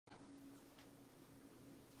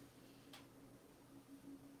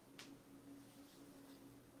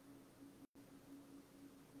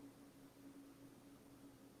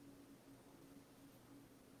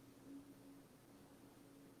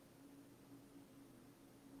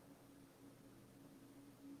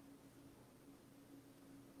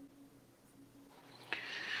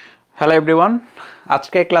Hello everyone,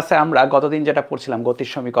 আজকে ক্লাসে আমরা গতদিন যেটা পড়ছিলাম গতির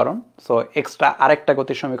সমীকরণ। সো এক্সট্রা আরেকটা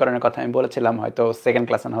গতির সমীকরণের কথা আমি বলেছিলাম, হয়তো সেকেন্ড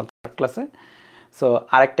ক্লাসে না হয়তো থার্ড ক্লাসে। সো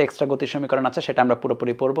আরেকটা এক্সট্রা গতির সমীকরণ আছে, সেটা আমরা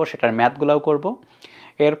পুরোপুরি পড়বো, সেটার ম্যাথগুলোও করব।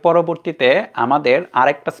 এর পরবর্তীতে আমাদের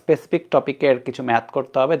আরেকটা স্পেসিফিক টপিকের কিছু ম্যাথ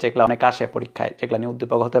করতে হবে, যেগুলো অনেক আসে পরীক্ষায়, যেগুলো নিয়ে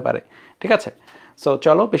উদ্দীপক হতে পারে। ঠিক আছে, সো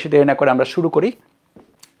চলো বেশি দেরি না করে আমরা শুরু করি।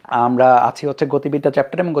 আমরা আছি হচ্ছে গতিবিদ্যা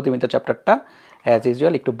চ্যাপ্টার, এবং গতিবিদ্যা চ্যাপ্টারটা অ্যাজ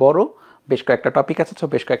ইউজুয়াল একটু বড়, বেশ কয়েকটা টপিক আছে, তো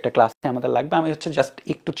বেশ কয়েকটা ক্লাসে আমাদের লাগবে। আমি হচ্ছে জাস্ট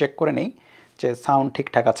একটু চেক করে নেই যে সাউন্ড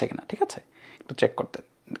ঠিকঠাক আছে কিনা। ঠিক আছে, একটু চেক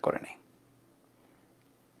করে নেই।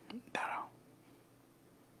 দাঁড়াও,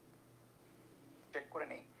 চেক করে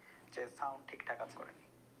নেই যে সাউন্ড ঠিকঠাক আছে করে নেই।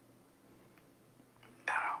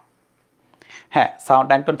 দাঁড়াও, হ্যাঁ সাউন্ড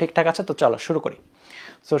একদম ঠিকঠাক আছে। তো চলো শুরু করি।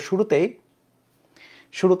 সো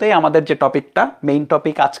শুরুতেই আমাদের যে টপিকটা, মেইন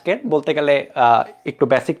টপিক আজকের, বলতে গেলে একটু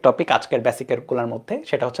বেসিক টপিক আজকের বেসিকেরগুলোর মধ্যে,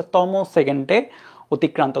 সেটা হচ্ছে তম সেকেন্ডে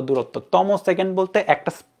অতিক্রান্ত দূরত্ব। তম সেকেন্ড বলতে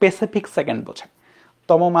একটা স্পেসিফিক সেকেন্ড বোঝায়।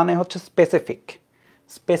 তম মানে হচ্ছে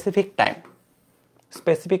স্পেসিফিক টাইম,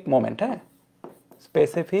 স্পেসিফিক মোমেন্ট। হ্যাঁ,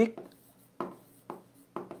 স্পেসিফিক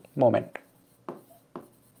মোমেন্ট।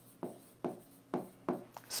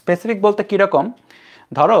 স্পেসিফিক বলতে কীরকম,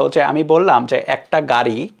 ধরো যে আমি বললাম যে একটা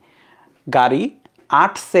গাড়ি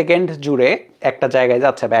 8 সেকেন্ড জুড়ে একটা জায়গায়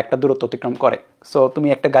যাচ্ছে বা একটা দূরত্ব অতিক্রম করে। সো তুমি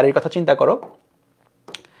একটা গাড়ির কথা চিন্তা করো,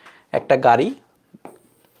 একটা গাড়ি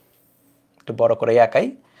একটু বড় করে একাই,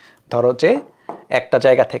 ধরো যে একটা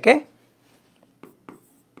জায়গা থেকে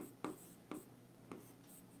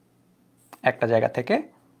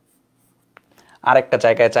আরেকটা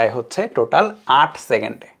জায়গায় যায় হচ্ছে টোটাল 8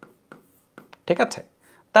 সেকেন্ডে। ঠিক আছে,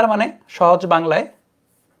 তার মানে সহজ বাংলায়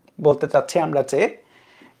বলতে চাচ্ছি আমরা যে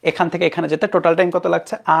এখান থেকে এখানে যেতে টোটাল টাইম কত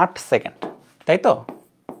লাগছে? 8 সেকেন্ড, তাই তো?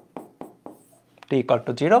 t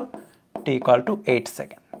 = 0, t = 8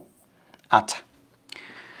 second. আচ্ছা,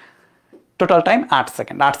 টোটাল টাইম 8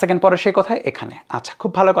 সেকেন্ড। 8 সেকেন্ড পরে সেই কথায় এখানে। আচ্ছা,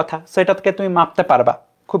 খুব ভালো কথা। সো এটাকে তুমি মাপতে পারবা,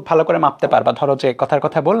 খুব ভালো করে মাপতে পারবা। ধরো যে কথার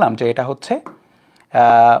কথা বললাম যে এটা হচ্ছে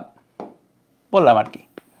বললাম আর কি,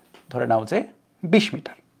 ধরে নাও যে 20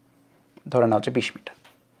 মিটার,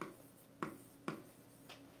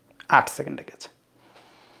 8 সেকেন্ডে গেছে।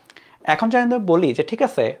 এখন যদি আমি বলি যে ঠিক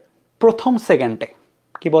আছে, প্রথম সেকেন্ডে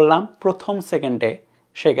কি বললাম? প্রথম সেকেন্ডে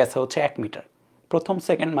সে গেছে হচ্ছে 1 মিটার। প্রথম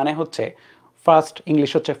সেকেন্ড মানে হচ্ছে ফার্স্ট,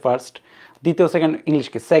 ইংলিশ হচ্ছে ফার্স্ট, দ্বিতীয় সেকেন্ড ইংলিশ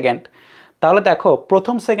কি সেকেন্ড। তাহলে দেখো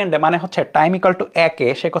প্রথম সেকেন্ডে মানে হচ্ছে টাইম = 1-এ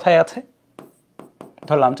সে কোথায় আছে?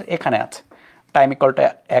 ধরলাম যে এখানে আছে। টাইম =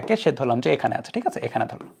 1-এ সে ধরলাম যে এখানে আছে। ঠিক আছে, এখানে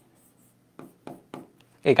ধরলাম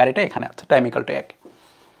এই গাড়িটা এখানে আছে, টাইম = 1।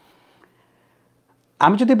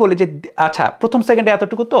 আমি যদি বলি যে আচ্ছা প্রথম সেকেন্ডে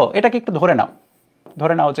এতটুকু, তো এটাকে একটু ধরে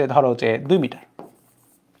নাও যে ধরো যে 2 মিটার।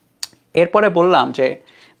 এরপরে বললাম যে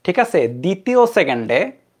ঠিক আছে, দ্বিতীয়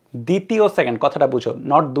সেকেন্ড, কথাটা বুঝো,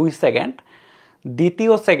 নট 2 সেকেন্ড,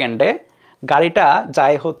 দ্বিতীয় সেকেন্ডে গাড়িটা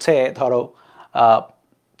যায় হচ্ছে ধরো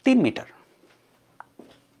 3 মিটার।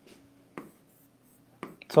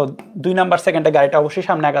 সো 2 নাম্বার সেকেন্ডে গাড়িটা অবশ্যই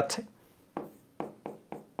সামনে আগাচ্ছে।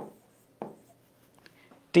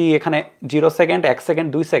 টি এখানে 0 সেকেন্ড, 1 সেকেন্ড,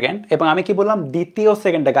 2 সেকেন্ড, এবং আমি কি বললাম? দ্বিতীয়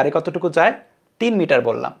সেকেন্ডে গাড়ি কতটুকু যায়? 3 মিটার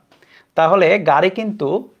বললাম। তাহলে গাড়ি কিন্তু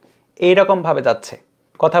এইরকম ভাবে যাচ্ছে,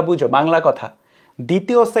 কথা বুঝো, বাংলা কথা।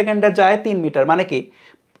 দ্বিতীয় সেকেন্ডে যায় 3 মিটার, মানে কি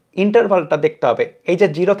ইন্টারভালটা দেখতে হবে। এই যে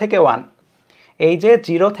 0 থেকে 1, এই যে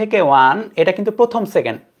 0 থেকে 1, এটা কিন্তু প্রথম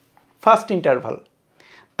সেকেন্ড, ফার্স্ট ইন্টারভাল।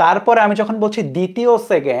 তারপরে আমি যখন বলছি দ্বিতীয়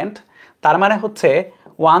সেকেন্ড, তার মানে হচ্ছে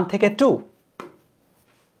 1 থেকে 2।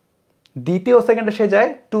 দ্বিতীয় সেকেন্ডে সে যায়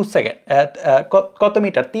 2 সেকেন্ড, কত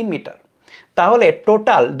মিটার? 3 মিটার। তাহলে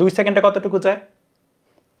টোটাল 2 সেকেন্ডে কতটুকু যায়?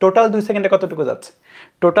 টোটাল 2 সেকেন্ডে কতটুকু যাচ্ছে?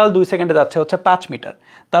 টোটাল 2 সেকেন্ডে যাচ্ছে হচ্ছে 5 মিটার।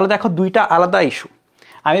 তাহলে দেখো দুইটা আলাদা ইস্যু।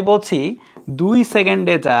 আমি বলছি 2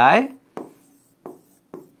 সেকেন্ডে যায়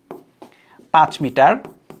 5 মিটার,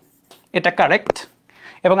 এটা কারেক্ট।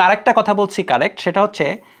 এবং আরেকটা কথা বলছি কারেক্ট, সেটা হচ্ছে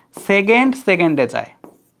সেকেন্ডে যায়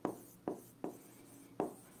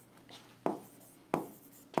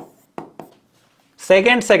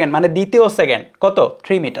সেকেন্ড মানে দ্বিতীয় সেকেন্ড কত?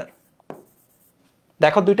 3 মিটার।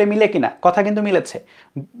 দেখো দুইটা মিলে কিনা, কথা কিন্তু মিলেছে।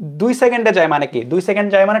 2 সেকেন্ডে যায় মানে কি? 2 সেকেন্ড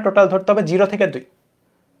যায় মানে টোটাল ধরতে হবে 0 থেকে 2,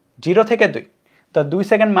 0 থেকে 2। তো 2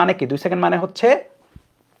 সেকেন্ড মানে কি? 2 সেকেন্ড মানে হচ্ছে,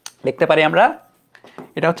 দেখতে পারি আমরা,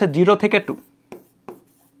 এটা হচ্ছে 0 থেকে 2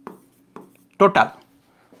 টোটাল।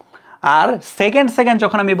 আর সেকেন্ড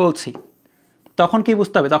যখন আমি বলছি তখন কি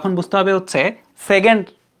বুঝতে হবে? তখন বুঝতে হবে হচ্ছে সেকেন্ড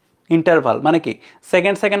ইন্টারভাল, মানে কি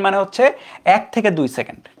সেকেন্ড মানে হচ্ছে 1 থেকে 2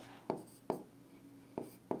 সেকেন্ড।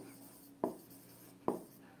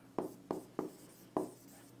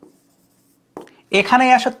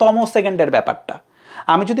 এখানেই আসে তম সেকেন্ডের ব্যাপারটা।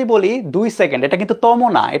 আমি যদি বলি 2 সেকেন্ড, এটা কিন্তু তম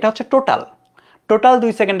না, এটা হচ্ছে টোটাল। টোটাল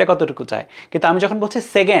 2 সেকেন্ডে কতটুকু যায়, কিন্তু আমি যখন বলছি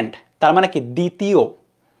সেকেন্ড তার মানে কি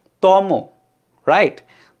দ্বিতীয়তম, রাইট?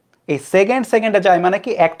 এই সেকেন্ডে যায় মানে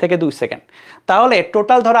কি 1 থেকে 2 সেকেন্ড। তাহলে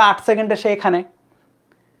টোটাল ধরো 8 সেকেন্ডে সে এখানে,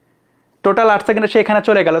 টোটাল 8 সেকেন্ডে সে এখানে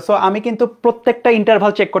চলে গেল। সো আমি কিন্তু প্রত্যেকটা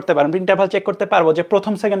ইন্টারভাল চেক করতে পারবো, যে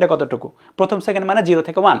প্রথম সেকেন্ডে কতটুকু। প্রথম সেকেন্ড মানে 0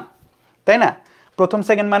 থেকে 1, তাই না? প্রথম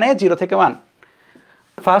সেকেন্ড মানে 0 থেকে 1,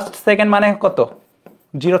 ফার্স্ট সেকেন্ড মানে কত,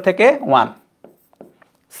 0 থেকে 1,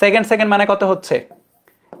 সেকেন্ড মানে কত হচ্ছে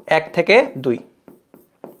 1 থেকে 2।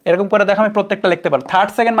 এরকম করে দেখো আমি প্রত্যেকটা লিখতে পারবো। থার্ড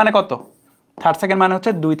সেকেন্ড মানে কত, থার্ড সেকেন্ড মানে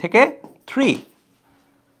হচ্ছে 2 থেকে 3,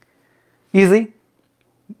 ইজি।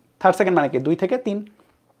 থার্ড সেকেন্ড মানে কি 2 থেকে 3।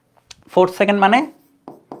 ফোর্থ সেকেন্ড মানে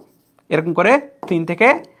এরকম করে 3 থেকে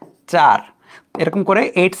 4, এরকম করে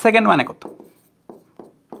 8 সেকেন্ড মানে কত,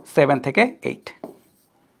 7 থেকে 8।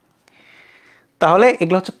 তাহলে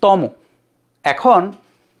এগুলো হচ্ছে তম। এখন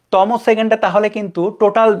তম সেকেন্ডে তাহলে কিন্তু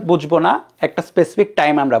টোটাল বুঝবো না, একটা স্পেসিফিক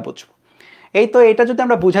টাইম আমরা বুঝবো। এই তো এটা যদি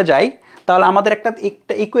আমরা বুঝা যাই তাহলে আমাদের একটা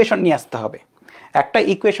ইকুয়েশন নিয়ে আসতে হবে,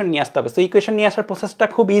 সো ইকুয়েশন নিয়ে আসার প্রসেসটা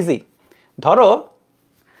খুব ইজি।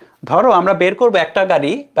 ধরো আমরা বের করবো একটা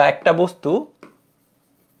গাড়ি বা একটা বস্তু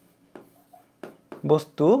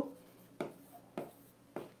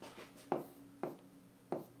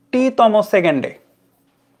টি তম সেকেন্ডে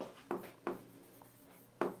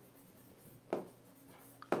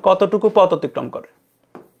কতটুকু পথ অতিক্রম করে।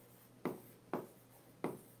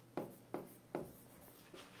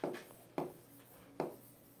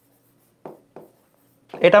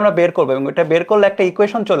 এটা আমরা বের করবো এবং এটা বের করলে একটা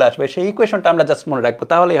ইকুয়েশন চলে আসবে, সেই ইকুয়েশনটা আমরা জাস্ট মনে রাখবো,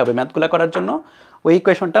 তাহলেই হবে। ম্যাথগুলো করার জন্য ওই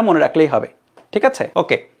ইকুয়েশনটা মনে রাখলেই হবে, ঠিক আছে?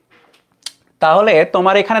 ওকে, তাহলে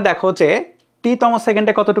তোমার এখানে দেখো যে টি তম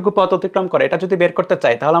সেকেন্ডে কতটুকু পথ অতিক্রম করে, এটা যদি বের করতে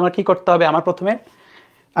চাই তাহলে আমার কি করতে হবে,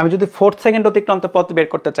 আমি যদি ফোর্থ সেকেন্ড অতিক্রান্ত পথ বের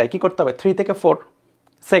করতে চাই কি করতে হবে, 3 থেকে 4।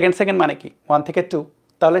 সেকেন্ড মানে কি 1 থেকে 2।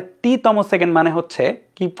 তাহলে টি তম সেকেন্ড মানে হচ্ছে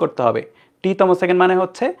কি করতে হবে, টি তম সেকেন্ড মানে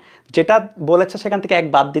হচ্ছে যেটা বলেছে সেখান থেকে 1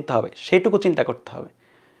 বাদ দিতে হবে, সেইটুকু চিন্তা করতে হবে।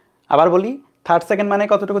 আবার বলি, থার্ড সেকেন্ড মানে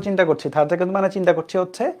কতটুকু চিন্তা করছি, থার্ড সেকেন্ড মানে চিন্তা করছি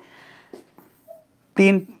হচ্ছে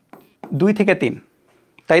 2 থেকে 3,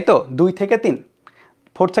 তাই তো, 2 থেকে 3।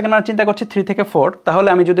 ফোর্থ সেকেন্ড মানে চিন্তা করছি 3 থেকে 4। তাহলে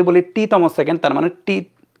আমি যদি বলি টি তম সেকেন্ড, তার মানে টি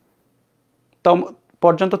তম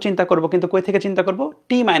পর্যন্ত চিন্তা করব, কিন্তু কই থেকে চিন্তা করব,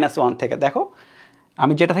 t-1 থেকে। দেখো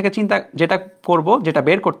আমি যেটা করব, যেটা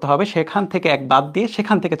বের করতে হবে সেখান থেকে 1 বাদ দিয়ে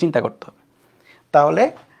সেখান থেকে চিন্তা করতে হবে। তাহলে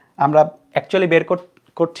আমরা অ্যাকচুয়ালি বের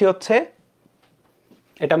করছি হচ্ছে,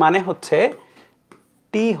 এটা মানে হচ্ছে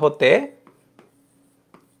টি হতে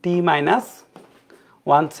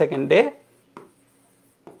t-1 সেকেন্ডে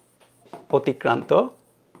অতিক্রান্ত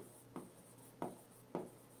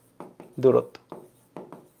দূরত্ব,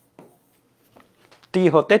 টি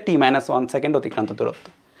হতে t-1 সেকেন্ড অতিক্রান্ত দূরত্ব,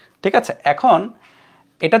 ঠিক আছে? এখন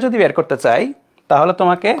এটা যদি বের করতে চাই তাহলে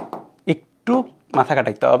তোমাকে একটু মাথা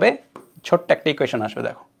খাটাইতে হবে, ছোট্ট একটা ইকুয়েশন আসবে।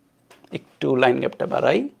 দেখো একটু লাইন গ্যাপটা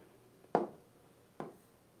বাড়াই।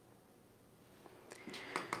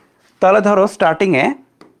 তাহলে ধরো স্টার্টিং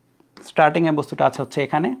এ বস্তুটা আছে হচ্ছে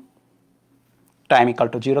এখানে, টাইম ইকুয়াল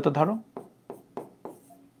টু 0 তে ধরো,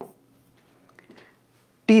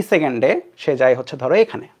 টি সেকেন্ডে সে যায় হচ্ছে ধরো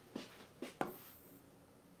এখানে।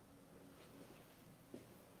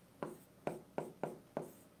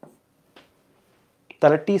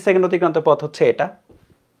 তাহলে টি সেকেন্ড অতিক্রান্ত পথ হচ্ছে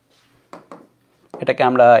এটাকে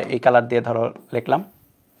আমরা এই কালার দিয়ে ধরো লিখলাম,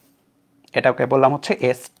 এটাকে বললাম হচ্ছে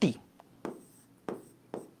এস টি,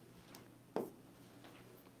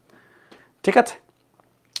 ঠিক আছে?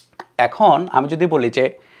 এখন আমি যদি বলি যে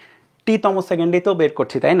টি তম সেকেন্ডেই তো বের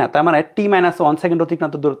করছি, তাই না? তার মানে t-1 সেকেন্ড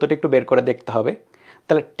অতিক্রান্ত দূরত্বটা একটু বের করে দেখতে হবে।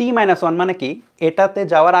 তাহলে t-1 মানে কি, এটাতে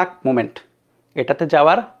যাওয়ার এটাতে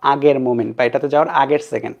যাওয়ার আগের মোমেন্ট, বা এটাতে যাওয়ার আগের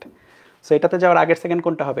সেকেন্ড। সো এটাতে যাওয়ার আগের সেকেন্ড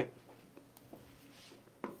কোনটা হবে,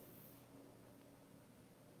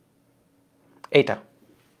 এইটা।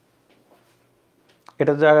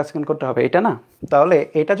 এটাতে যাওয়ার আগের সেকেন্ড কোনটা হবে, এটা না? তাহলে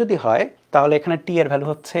এটা যদি হয় তাহলে এখানে টি এর ভ্যালু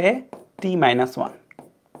হচ্ছে t-1,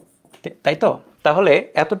 তাই তো? তাহলে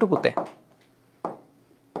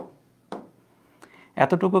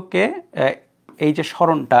এতটুকুকে এই যে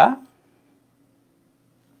সরণটা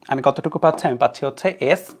আমি কতটুকু পাচ্ছি, আমি পাচ্ছি হচ্ছে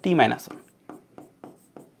s t-1।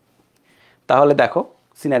 তাহলে দেখো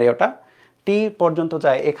সিনারিওটা, টি পর্যন্ত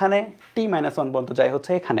যায় এখানে, t-1 পর্যন্ত যায়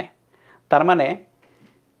হচ্ছে এখানে। তার মানে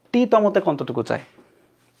টি তমতে কতটুকু যায়,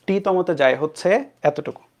 টি তমতে যায় হচ্ছে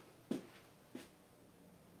এতটুকু,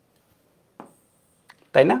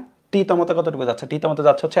 তাই না? টি তমতে কতটুকু যাচ্ছে, টি তমতে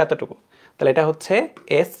যাচ্ছে হচ্ছে এতটুকু। তাহলে এটা হচ্ছে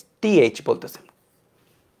STH বলতেছে।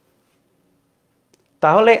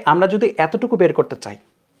 তাহলে আমরা যদি এতটুকু বের করতে চাই,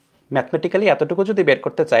 ম্যাথমেটিক্যালি এতটুকু যদি বের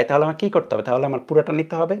করতে চাই, তাহলে আমার কি করতে হবে, তাহলে আমার পুরোটা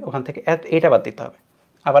নিতে হবে, ওখান থেকে এটা বাদ দিতে হবে।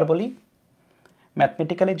 আবার বলি,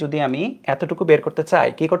 ম্যাথমেটিক্যালি যদি আমি এতটুকু বের করতে চাই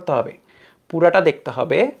কি করতে হবে, পুরাটা দেখতে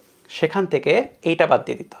হবে, সেখান থেকে এইটা বাদ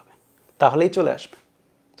দিয়ে দিতে হবে, তাহলেই চলে আসবে।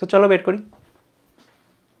 তো চলো বের করি।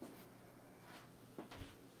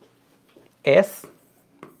 এস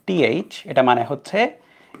টি এইচ, এটা মানে হচ্ছে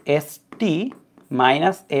S T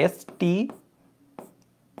minus S T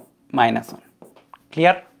minus one.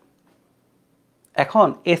 Clear? এখন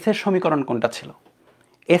এস এর সমীকরণ কোনটা ছিল?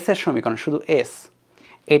 এস এর সমীকরণ শুধু এস,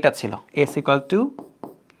 এটা ছিল S equal to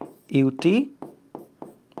UT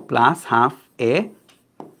plus half A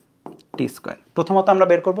T square. প্রথমত আমরা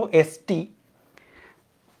বের করব এস টি,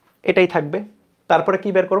 এটাই থাকবে। তারপরে কি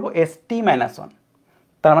বের করব? S T minus one.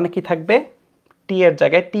 তার মানে কি থাকবে? টি এর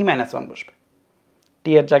জায়গায় টি মাইনাস ওয়ান বসবে,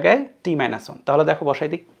 টি এর জায়গায় টি মাইনাস ওয়ান। তাহলে দেখো বসাই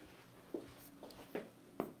দিই।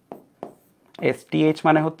 এস টি এইচ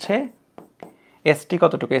মানে হচ্ছে এস টি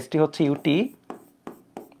কতটুকু? এস টি হচ্ছে ইউটি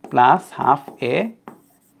প্লাস হাফ এ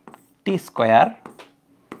টি স্কোয়ার,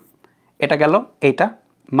 এটা গেল এইটা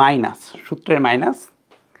মাইনাস, সূত্রের মাইনাস।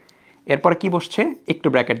 এরপরে কি বসছে? একটু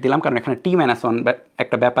ব্র্যাকেট দিলাম কারণ এখানে টি মাইনাস ওয়ান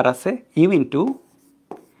একটা ব্যাপার আছে। ইউ ইন্টু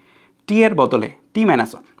টি এর বদলে টি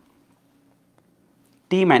মাইনাস ওয়ান,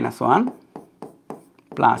 টি মাইনাস ওয়ান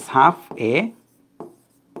প্লাস হাফ এ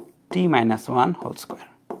টি মাইনাস ওয়ান হোল স্কোয়ার।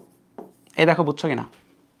 এই দেখো বুঝছো কিনা?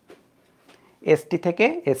 এস টি থেকে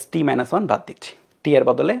এস টি মাইনাস ওয়ান বাদ দিচ্ছি, টি এর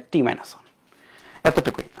বদলে টি মাইনাস ওয়ান,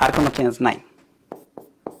 এতটুকুই, আর কোনো চেঞ্জ নাই।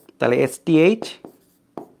 তাহলে S T H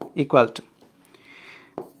equal to,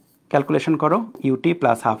 calculation করো, UT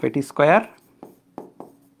plus half A T square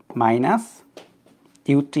minus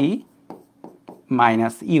UT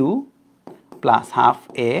minus you plus half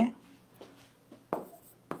A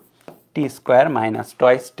T square minus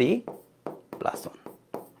toys T plus one.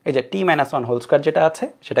 এই যে টি মাইনাস ওয়ান হোল স্কোয়ার যেটা আছে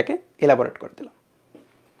সেটাকে elaborate করে দিলাম।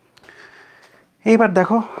 এইবার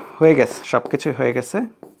দেখো হয়ে গেছে, সব কিছুই হয়ে গেছে।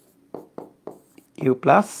 You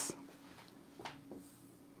plus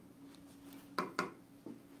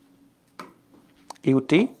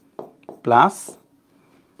UT plus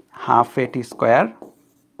half A T square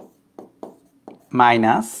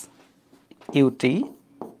minus UT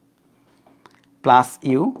plus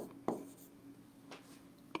you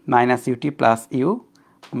minus UT plus you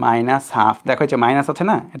minus half, দেখো যে মাইনাস আছে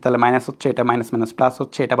না, তাহলে মাইনাস হচ্ছে, এটা মাইনাস মাইনাস প্লাস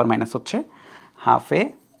হচ্ছে, এটা আবার মাইনাস হচ্ছে, হাফ এ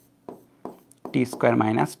টি স্কোয়ার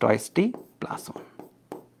মাইনাস টয়েস টি প্লাস ওয়ান।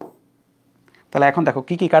 তাহলে এখন দেখো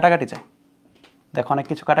কি কি কাটাকাটি যায়, দেখো অনেক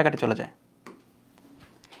কিছু কাটাকাটি চলে যায়।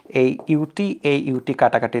 এই ইউটি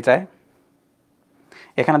কাটাকাটি যায়,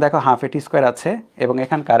 এখানে দেখো হাফ এ টি স্কোয়ার আছে এবং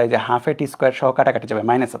এখানকার এই যে হাফ এ টি স্কোয়ার সহ কাটাকাটি যাবে,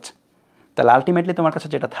 মাইনাস আছে। তাহলে আলটিমেটলি তোমার কাছে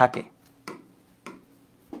যেটা থাকে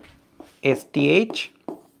S T H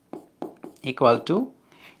equal to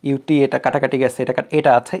UT, এটা কাটাকাটি গেছে,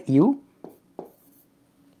 এটা আছে ইউ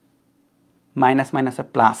মাইনাস মাইনাসে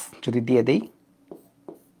প্লাস যদি দিয়ে দিই,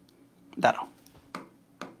 দাঁড়াও,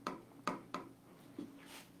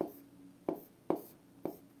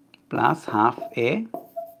 প্লাস হাফ এ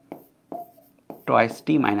টয়েস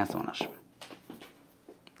টি মাইনাস ওয়ান আসবে।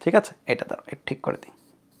 ঠিক আছে, এটা দাঁড়াও এটা ঠিক করে দিই,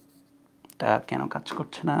 তা কেন কাজ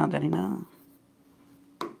করছে না জানি না।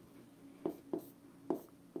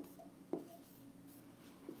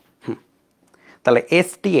 তাহলে এস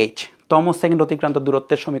টি এইচ তম সেকেন্ড অতিক্রান্ত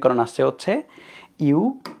দূরত্বের সমীকরণ আসছে হচ্ছে you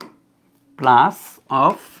plus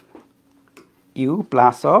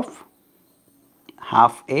of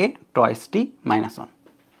half A toys T minus one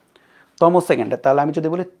তম সেকেন্ডে। তাহলে আমি যদি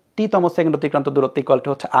বলি টি তম সেকেন্ড অতিক্রান্ত দূরত্ব ইকুয়াল টু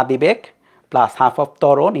হচ্ছে আদিবেগ প্লাস হাফ অফ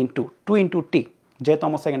ত্বরণ ইন্টু টু ইন্টু টি, যে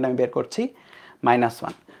তম সেকেন্ডে আমি বের করছি, মাইনাস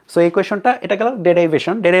ওয়ান। সো এই কোয়েশনটা, এটা গেল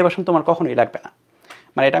ডেরাইভেশন তোমার কখনোই লাগবে না,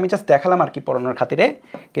 মানে এটা আমি জাস্ট দেখালাম আর কি পড়ানোর খাতিরে,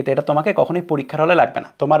 কিন্তু এটা তোমাকে কখনোই পরীক্ষার হলে লাগবে না।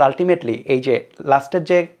 তোমার আলটিমেটলি এই যে লাস্টের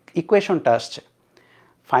যে ইকুয়েশনটা আসছে,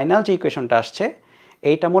 ফাইনাল যে ইকুয়েশনটা আসছে,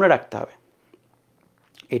 এইটা মনে রাখতে হবে,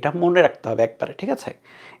 এটা মনে রাখতে হবে একবারে, ঠিক আছে?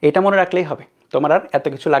 এটা মনে রাখলেই হবে, তোমার আর এত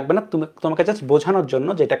কিছু লাগবে না। তোমাকে জাস্ট বোঝানোর জন্য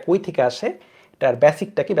যে এটা কই থেকে আসে, এটার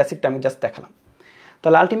বেসিকটা কি, বেসিকটা আমি জাস্ট দেখালাম।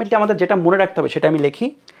 তাহলে আলটিমেটলি আমাদের যেটা মনে রাখতে হবে সেটা আমি লিখি,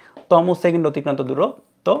 তম সেকেন্ড অতিক্রান্ত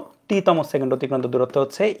দূরত্ব, টি তম সেকেন্ড অতিক্রান্ত দূরত্ব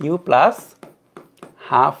হচ্ছে you plus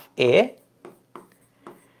half A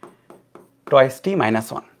toys T minus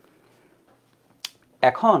one.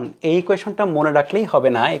 এখন এই ইকুয়েশনটা মনে রাখলেই হবে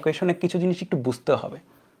না, ইকুয়েশনে কিছু জিনিস একটু বুঝতে হবে।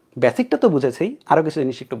 বেসিকটা তো বুঝেছি, আরও কিছু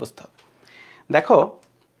জিনিস একটু বুঝতে হবে। দেখো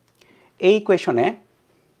এই ইকুয়েশনে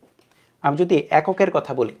আমি যদি এককের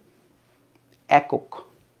কথা বলি, একক,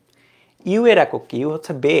 ইউ এর একক কি? ইউ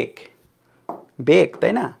হচ্ছে বেগ,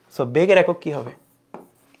 তাই না? সো বেগের একক কি হবে?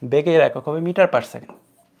 বেগের একক হবে মিটার পার সেকেন্ড।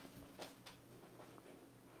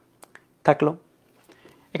 থাকলো,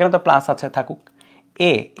 এখানে তো প্লাস আছে, থাকুক।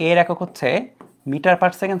 এর একক হচ্ছে metre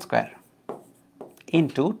per second square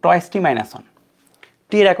into toys টি মাইনাস ওয়ান।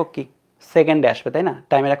 টি এর একক কি, সেকেন্ডে আসবে তাই না,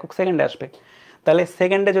 টাইমের একক সেকেন্ডে আসবে। তাহলে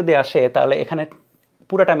সেকেন্ডে যদি আসে তাহলে এখানে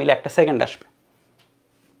পুরোটা মিলে একটা সেকেন্ড আসবে,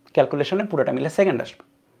 ক্যালকুলেশনে পুরোটা মিলে সেকেন্ড আসবে।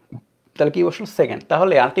 তাহলে কি বসলো, সেকেন্ড।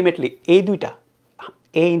 তাহলে আলটিমেটলি এই দুইটা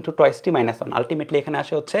এ ইন্টু টয়েস টি মাইনাস ওয়ান আলটিমেটলি এখানে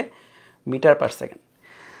আসে হচ্ছে মিটার পার সেকেন্ড।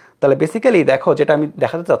 তাহলে বেসিক্যালি দেখো যেটা আমি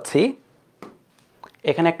দেখাতে চাচ্ছি,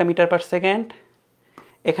 এখানে একটা মিটার পার সেকেন্ড,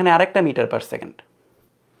 এখানে আরেকটা মিটার পার সেকেন্ড,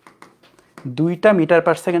 দুইটা মিটার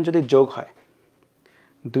পার সেকেন্ড যদি যোগ হয়,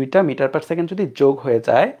 দুইটা মিটার পার সেকেন্ড যদি যোগ হয়ে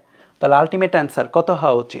যায় তাহলে আলটিমেট অ্যান্সার কত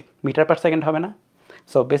হওয়া উচিত, মিটার পার সেকেন্ড হবে না?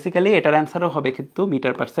 সো বেসিক্যালি এটার অ্যান্সারও হবে কিন্তু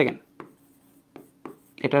মিটার পার সেকেন্ড,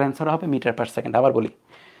 এটার অ্যান্সারও হবে মিটার পার সেকেন্ড। আবার বলি,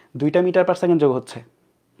 দুইটা মিটার পার সেকেন্ড যোগ হচ্ছে।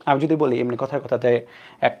 আমি যদি বলি এমনি কথার কথা যে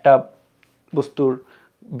একটা বস্তুর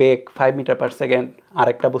বেগ 5 মিটার পার সেকেন্ড,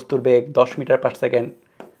 আরেকটা বস্তুর বেগ 10 মিটার পার সেকেন্ড,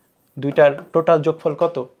 দুইটার টোটাল যোগফল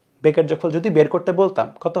কত, বেগের যোগফল যদি বের করতে বলতাম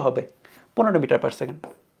কত হবে, 15 মিটার পার সেকেন্ড।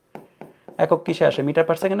 একক কিসে আসে, মিটার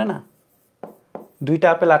পার সেকেন্ডে না? দুইটা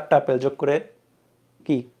আপেল 8টা আপেল যোগ করে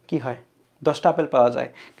কি কি হয়, 10টা আপেল পাওয়া যায়।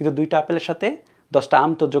 কিন্তু দুইটা আপেলের সাথে 10টা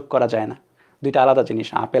আম তো যোগ করা যায় না, দুইটা আলাদা জিনিস,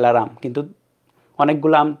 আপেল আর আম। কিন্তু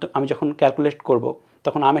অনেকগুলো আম আমি যখন ক্যালকুলেট করব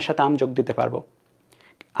তখন আমের সাথে আম যোগ দিতে পারবো,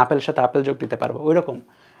 আপেলের সাথে আপেল যোগ দিতে পারবো। ওই রকম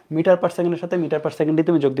মিটার পার সেকেন্ডের সাথে মিটার পার সেকেন্ডই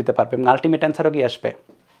তুমি যোগ দিতে পারবে এবং আলটিমেট অ্যান্সারও কি আসবে,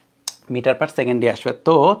 মিটার পার সেকেন্ডই আসবে।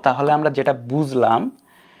 তো তাহলে আমরা যেটা বুঝলাম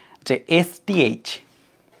যে এসটিএইচ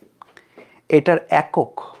এটার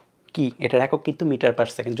একক কি, এটার একক কিন্তু মিটার পার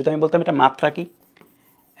সেকেন্ড। যদি আমি বলতাম এটা মাত্রা কি,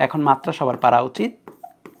 এখন মাত্রা সবার পারা উচিত,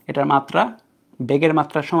 এটার মাত্রা বেগের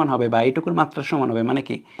মাত্রার সমান হবে বা এইটুকুর মাত্রার সমান হবে, মানে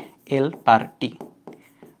কি এল পার টি।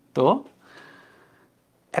 তো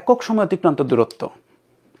একক সময় অতিক্রান্ত দূরত্ব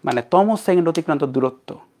মানে তম সেকেন্ড অতিক্রান্ত দূরত্ব,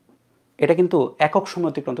 এটা কিন্তু একক সময়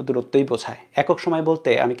অতিক্রান্ত দূরত্বই বোঝায়। একক সময় বলতে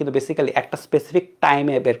আমি কিন্তু বেসিক্যালি একটা স্পেসিফিক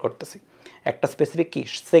টাইমে বের করতেছি, একটা স্পেসিফিক কি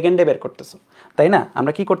সেকেন্ডে বের করতেছো, তাই না?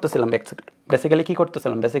 আমরা কি করতেছিলাম বেসিক্যালি, কি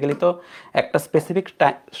করতেছিলাম বেসিক্যালি, তো একটা স্পেসিফিক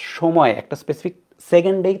সময়, একটা স্পেসিফিক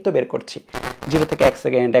সেকেন্ডেই তো বের করছি, 0 থেকে 1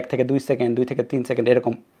 সেকেন্ড, 1 থেকে 2 সেকেন্ড, 2 থেকে 3 সেকেন্ড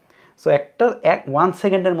এরকম। সো একটা 1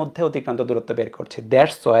 সেকেন্ডের মধ্যে অতিক্রান্ত দূরত্ব বের করছি,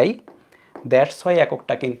 দ্যাটস ওয়াই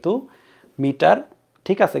এককটা কিন্তু মিটার,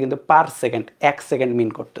 ঠিক আছে, কিন্তু পার সেকেন্ড 1 সেকেন্ড মিন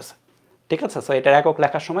করতেছে, ঠিক আছে? সো এটার একক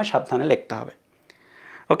লেখার সময় সাবধানে লিখতে হবে।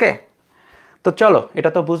 ওকে, তো চলো এটা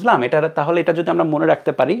তো বুঝলাম। এটা তাহলে এটা যদি আমরা মনে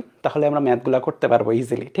রাখতে পারি তাহলে আমরা ম্যাথগুলো করতে পারবো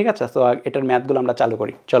ইজিলি, ঠিক আছে? সো এটার ম্যাথগুলো আমরা চালু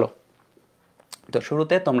করি, চলো। তো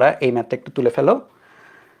শুরুতে তোমরা এই ম্যাথটা একটু তুলে ফেলো,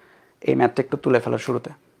 এই ম্যাথটা একটু তুলে ফেলো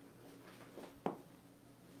শুরুতে,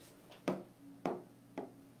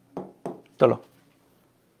 চলো।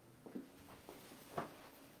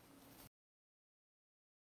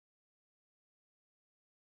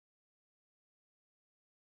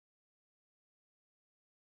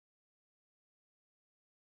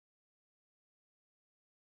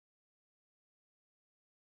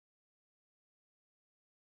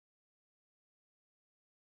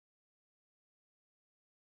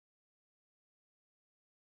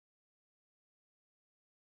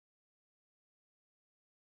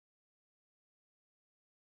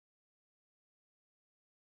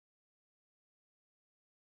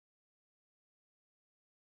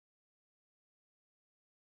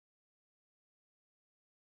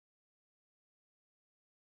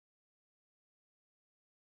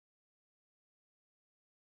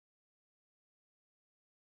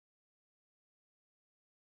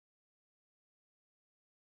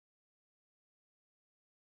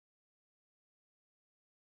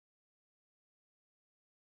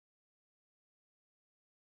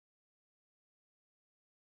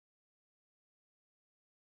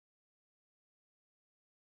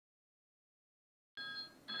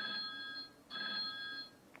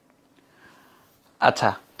 আচ্ছা,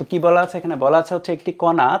 তো কি বলা আছে এখানে, বলা আছে হচ্ছে একটি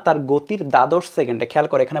কণা তার গতির দ্বাদশ সেকেন্ডে, খেয়াল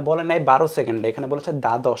করে এখানে বলে নাই 12 সেকেন্ডে, এখানে বলেছে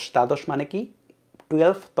দ্বাদশ, দ্বাদশ মানে কি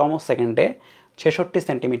 12তম সেকেন্ডে 66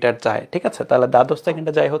 সেন্টিমিটার যায়, ঠিক আছে? তাহলে দ্বাদশ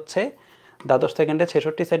সেকেন্ডে যায় হচ্ছে, দ্বাদশ সেকেন্ডে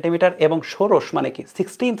 66 সেন্টিমিটার, এবং ষোড়শ মানে কি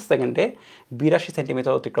 16 সেকেন্ডে 82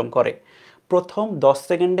 সেন্টিমিটার অতিক্রম করে। প্রথম 10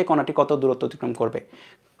 সেকেন্ডে কণাটি কত দূরত্ব অতিক্রম করবে?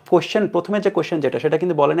 কোশ্চেন, প্রথমে যে কোশ্চেন যেটা সেটা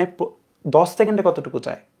কিন্তু বলে নাই 10 সেকেন্ডে কতটুকু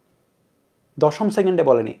যায়, দশম সেকেন্ডে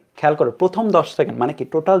বলেনি, খেয়াল করো, প্রথম 10 সেকেন্ড মানে কি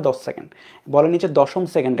টোটাল 10 সেকেন্ড, বলেনি যে দশম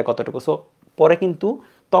সেকেন্ডে কতটুকু। সো পরে কিন্তু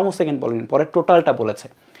তম সেকেন্ড বলেনি, পরে টোটালটা বলেছে।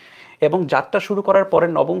 এবং যাত্রা শুরু করার পরে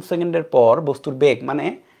নবম সেকেন্ডের পর বস্তুর বেগ মানে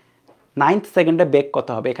 9th সেকেন্ডে বেগ কত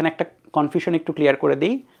হবে? এখানে একটা কনফিউশন একটু ক্লিয়ার করে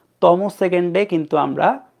দিই, তম সেকেন্ডে কিন্তু আমরা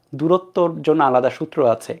দূরত্বর জন্য আলাদা সূত্র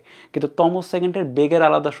আছে, কিন্তু তম সেকেন্ডের বেগের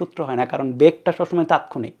আলাদা সূত্র হয় না, কারণ বেগটা সবসময়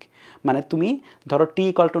তাৎক্ষণিক। মানে তুমি ধরো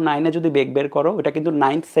t=9 যদি বেগ বের করো, ওটা কিন্তু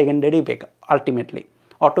 9th সেকেন্ডেরই বেগ, আলটিমেটলি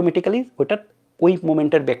অটোমেটিক্যালি ওটা ওই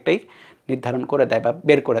মোমেন্টের বেগটাই নির্ধারণ করে দেয় বা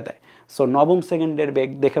বের করে দেয়। সো নবম সেকেন্ডের বেগ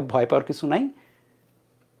দেখে ভয় পাওয়ার কিছু নাই,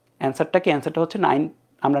 অ্যান্সারটা কি? অ্যান্সারটা হচ্ছে 9।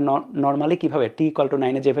 আমরা নর্মালি কীভাবে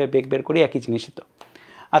t=9 এ যেভাবে বেগ বের করি একই জিনিসই তো।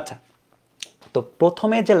 আচ্ছা, তো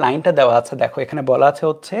প্রথমে যে লাইনটা দেওয়া আছে দেখো এখানে বলা আছে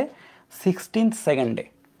হচ্ছে 16 সেকেন্ডে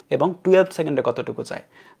এবং 12 সেকেন্ডে কতটুকু চাই।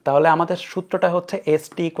 তাহলে আমাদের সূত্রটা হচ্ছে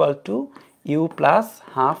st=u প্লাস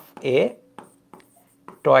হাফ এ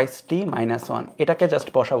টয়েস টি মাইনাস 1। এটাকে জাস্ট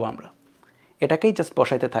বসাবো আমরা, এটাকেই জাস্ট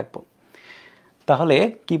বসাইতে থাকবো। তাহলে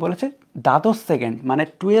কি বলেছে? 12 সেকেন্ড মানে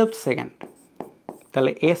 12 সেকেন্ড।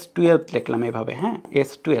 তাহলে s12 লিখলাম এভাবে, হ্যাঁ,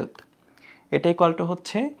 s12 এটা ইকুয়াল টু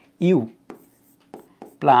হচ্ছে ইউ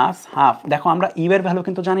প্লাস হাফ। দেখো আমরা ইউ এর ভ্যালু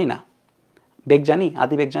কিন্তু জানি না, বেগ জানি,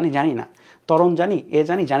 আদি বেগ জানি, জানি না, ত্বরণ জানি, এ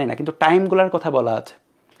জানি, জানি না, কিন্তু টাইমগুলোর কথা বলা আছে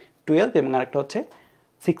 12 এবং আরেকটা হচ্ছে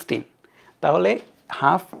 16। তাহলে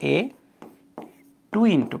হাফ এ 2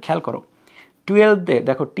 ইন্টু, খেয়াল করো 12 দে,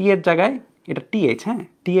 দেখো টি এর জায়গায় এটা টিএইচ, হ্যাঁ,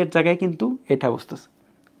 টি এর জায়গায় কিন্তু এটা বসতেছে,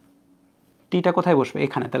 টিটা কোথায় বসবে?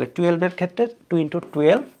 এখানে। তাহলে 12 এর ক্ষেত্রে 2 ইন্টু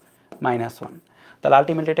 12 মাইনাস 1। তাহলে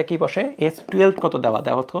আলটিমেটলি এটা কি বসে? s12 কত দেওয়া?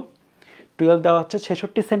 দেওয়া তো 12 দেওয়া হচ্ছে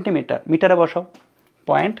 66 সেন্টিমিটার, মিটারে বসাও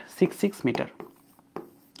 0.66 metre.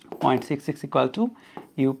 0.66 equal to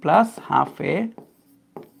you plus half A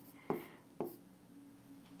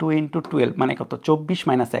 2 into 12 মানে কত? 24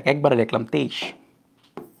 মাইনাস 1, একবারে লিখলাম 23।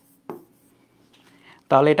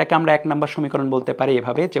 তাহলে এটাকে আমরা 1 নম্বর সমীকরণ বলতে পারি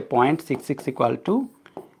এভাবে যে 0.66 equal to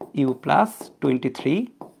you plus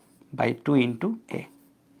 23/2 into এ।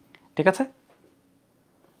 ঠিক আছে,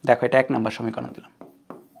 দেখো এটা 1 নম্বর সমীকরণ দিলাম।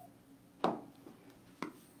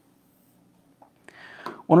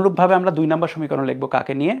 অনুরূপভাবে আমরা 2 নম্বর সমীকরণ লিখব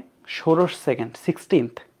কাকে নিয়ে? 16 second,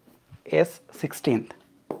 16th, s16th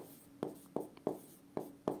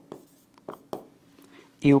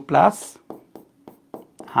you plus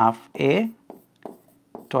half A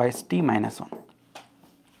toys T minus 1।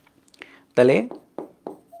 তাহলে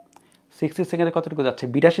 60 সেকেন্ডে কতটুকু যাচ্ছে?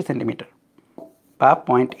 82 সেন্টিমিটার বা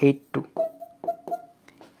 0.82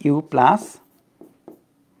 you plus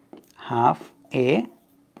half A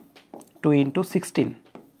 2 into 16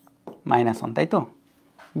 minus 1, তাই তো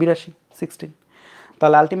 82 16।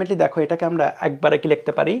 তাহলে আলটিমেটলি দেখো এটাকে আমরা একবারে কি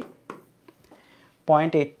লিখতে পারি?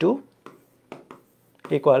 0.82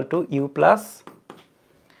 equal to you plus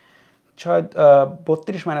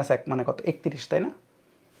 32 minus 1 মানে কত? 31, তাই না?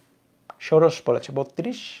 ষোড়শ বলেছে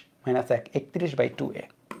 32 মাইনাস 1, 31/2 এ।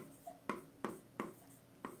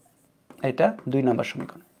 এটা 2 নম্বর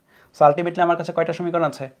সমীকরণ। সো আলটিমেটলি আমার কাছে কয়টা সমীকরণ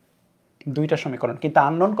আছে? 2টা সমীকরণ, কিন্তু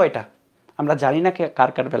আননোন কয়টা? আমরা জানি না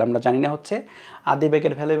কার কার ভ্যালু, আমরা জানি না হচ্ছে আদি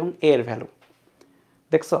বেগের ভ্যালু এবং এ এর ভ্যালু।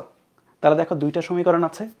 দেখছো? তাহলে দেখো 2টা সমীকরণ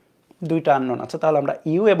আছে, 2টা আননোন আছে, তাহলে আমরা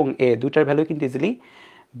ইউ এবং এ দুইটার ভ্যালু কিন্তু ইজিলি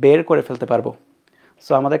বের করে ফেলতে পারবো।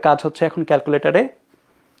 সো আমাদের কাজ হচ্ছে এখন ক্যালকুলেটরে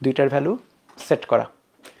 2টার ভ্যালু সেট করা,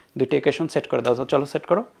 2টি ইকুয়েশন সেট করে দাও। চলো সেট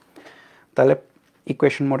করো। তাহলে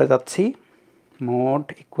ইকুয়েশন মোডে যাচ্ছি, মোড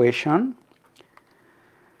ইকুয়েশন।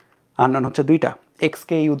 আননোন হচ্ছে 2টা, এক্স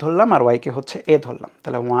কে ইউ ধরলাম আর ওয়াই কে হচ্ছে এ ধরলাম।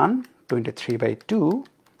 তাহলে 123/2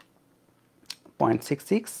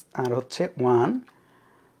 0.66 আর হচ্ছে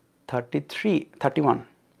 131,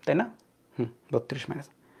 তাই না? 32 মাইনাস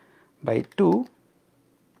বাই 2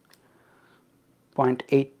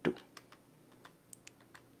 0.82।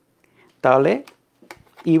 তাহলে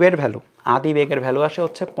ইউ এর ভ্যালু, আদি বেগের ভ্যালু আসে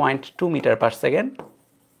হচ্ছে 0.2 মিটার পার সেকেন্ড,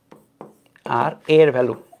 আর এ এর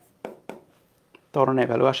ভ্যালু, ত্বরণের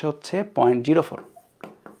ভ্যালু আসে হচ্ছে 0.04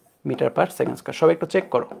 মিটার পার সেকেন্ড স্কয়ার। সব একটু চেক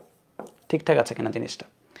করো ঠিকঠাক আছে কিনা জিনিসটা।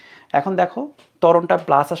 এখন দেখো ত্বরণটা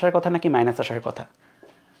প্লাস আসার কথা নাকি মাইনাস আসার কথা।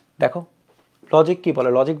 দেখো লজিক কি বলে?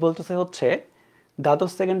 লজিক বলতেছে হচ্ছে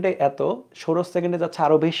 12 সেকেন্ডে এত, 16 সেকেন্ডে যাচ্ছে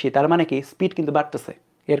আরও বেশি, তার মানে কি স্পিড কিন্তু বাড়তেছে।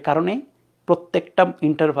 এর কারণেই প্রত্যেকটা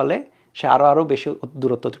ইন্টারভালে সে আরও বেশি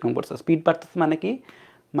দূরত্ব অতিক্রম করছে। স্পিড বাড়তেছে মানে কি?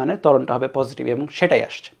 মানে ত্বরণটা হবে পজিটিভ, এবং সেটাই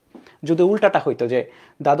আসছে। যদি উল্টাটা হইতো যে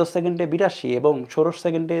 12 সেকেন্ডে 82 এবং 16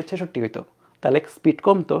 সেকেন্ডে 66 হইতো, তাহলে স্পিড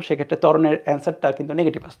কমতো, সেক্ষেত্রে ত্বরণের অ্যান্সারটা কিন্তু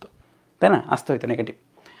নেগেটিভ আসতো, তাই না? আসতে হইতো নেগেটিভ।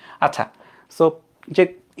 আচ্ছা, সো যে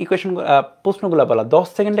ইকুয়েশন প্রশ্নগুলো বলা 10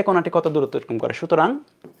 সেকেন্ডে কোনটি কত দূরত্ব অতিক্রম করে, সুতরাং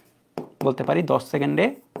বলতে পারি 10 সেকেন্ডে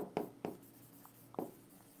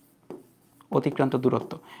অতিক্রান্ত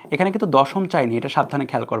দূরত্ব। এখানে কিন্তু দশম চাইনি, এটা সাবধানে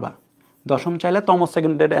খেয়াল করবা। দশম চাইলে তম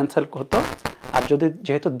সেকেন্ডের অ্যান্সার হতো, আর যদি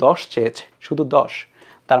যেহেতু 10 চেয়েছে, শুধু 10,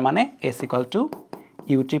 তার মানে S equal to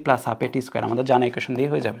UT plus half এটি স্কোয়ার। আমাদের জানা ইকুয়েশন দিয়ে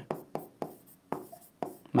হয়ে যাবে,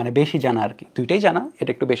 মানে বেশি জানা আর কি, দুইটাই জানা, এটা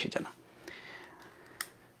একটু বেশি জানা।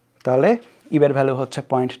 তাহলে ইউর ভ্যালু হচ্ছে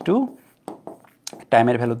 0.2,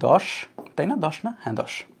 টাইমের ভ্যালু 10, তাই না? 10 না? হ্যাঁ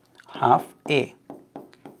 10, হাফ এ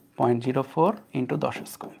 0.04 ইন্টু 10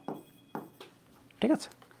 স্কোয়ার। ঠিক আছে,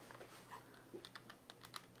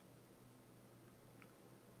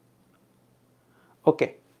 ওকে।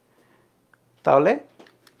 তাহলে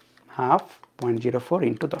হাফ 0.04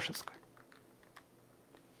 ইন্টু 10 স্কোয়ার,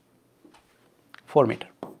 4 মিটার।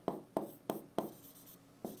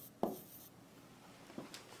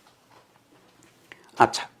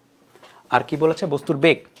 আচ্ছা, আর কি বলেছে? বস্তুর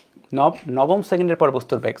বেগ, নবম সেকেন্ডের পর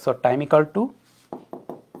বস্তুর বেগ। So time equal to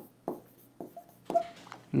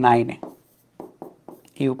 9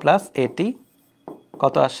 you plus এটি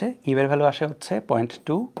কত আসে? ইউ এর ভ্যালু আসে হচ্ছে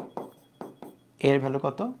 0.2, এর ভ্যালু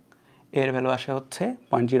কত? এর ভ্যালু আসে হচ্ছে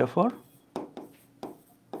 0.04,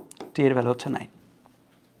 টি এর ভ্যালু হচ্ছে 9।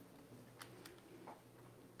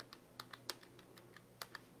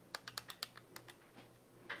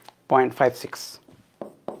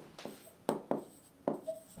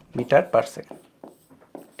 Metre per second.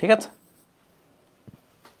 ঠিক আছে?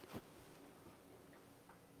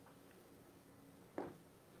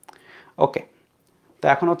 ওকে, তো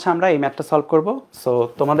এখন হচ্ছে আমরা এই ম্যাথটা সলভ করব। সো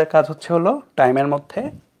তোমাদের কাজ হচ্ছে হলো টাইমের মধ্যে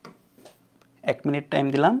 1 মিনিট টাইম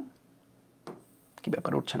দিলাম। কি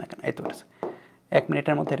ব্যাপার, উঠছে না কেন? এই তো উঠেছে। 1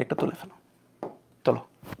 মিনিটের মধ্যে এটা একটা তুলে ফেলো। তোলো।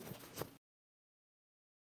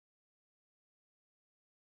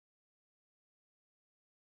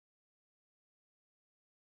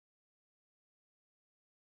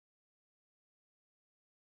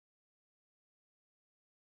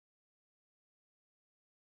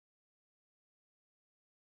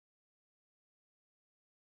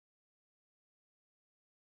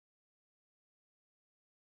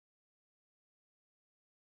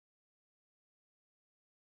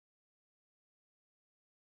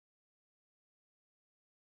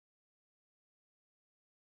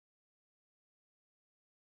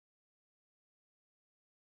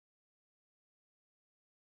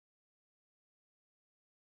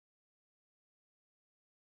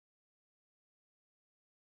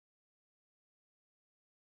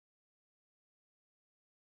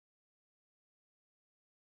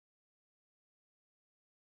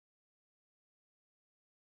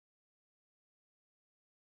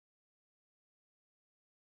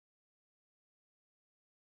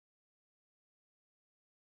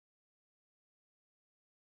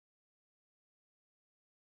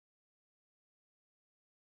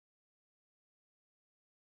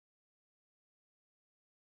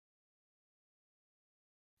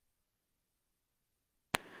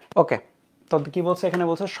 ওকে, তো কি বলছে এখানে?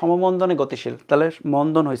 বলছে সমমন্দনে গতিশীল। তাহলে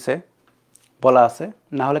মন্দন হয়েছে বলা আছে,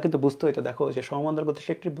 না হলে কিন্তু বুঝতে হইতো। দেখো যে সমমন্দন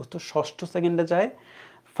গতিশীল একটি বস্তু ষষ্ঠ সেকেন্ডে যায়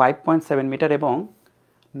 5.7 মিটার এবং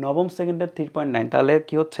নবম সেকেন্ডে 3.9। তাহলে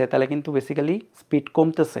কি হচ্ছে? তাহলে কিন্তু বেসিক্যালি স্পিড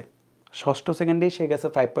কমতেছে। ষষ্ঠ সেকেন্ডেই সে গেছে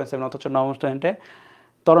 5.7, অথচ নবম সেকেন্ডে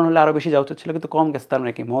ত্বরণ হলে আরও বেশি যাওয়া উচিত ছিল, কিন্তু কম গেছে। তার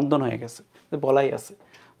মানে কি? মন্দন হয়ে গেছে। বলাই আছে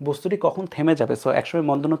বস্তুটি কখন থেমে যাবে। সো একসময়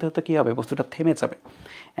মন্দন হতে হতে কী হবে? বস্তুটা থেমে যাবে।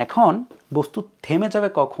 এখন বস্তু থেমে যাবে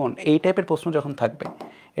কখন, এই টাইপের প্রশ্ন যখন থাকবে,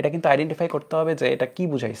 এটা কিন্তু আইডেন্টিফাই করতে হবে যে এটা কি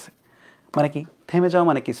বুঝাইছে। মানে কি থেমে যাওয়া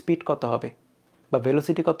মানে কি? স্পিড কত হবে বা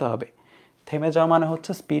ভেলোসিটি কত হবে? থেমে যাওয়া মানে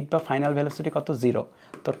হচ্ছে স্পিড বা ফাইনাল ভেলোসিটি কত? 0।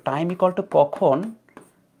 তো টাইম ইকুয়াল টু কখন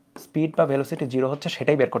স্পিড বা ভেলোসিটি 0 হচ্ছে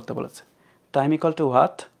সেটাই বের করতে বলেছে। Time equal to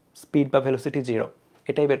what? Speed বা ভেলোসিটি 0,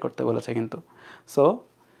 এটাই বের করতে বলেছে কিন্তু। সো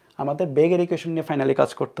আমাদের বেগের ইকুয়েশন নিয়ে ফাইনালি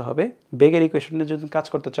কাজ করতে হবে। বেগের ইকুয়েশন নিয়ে যদি কাজ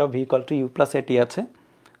করতে চাও, V equal to you plus এটি আছে,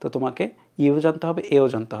 তো তোমাকে ইউ জানতে হবে, এও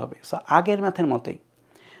জানতে হবে। সো আগের ম্যাথের মতোই,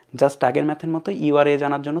 জাস্ট আগের ম্যাথের মতো ইউ আর এ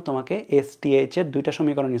জানার জন্য তোমাকে এস টি এইচ এর দুইটা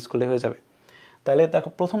সমীকরণ ইউজ করলে হয়ে যাবে। তাহলে দেখো,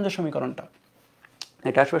 প্রথম যে সমীকরণটা,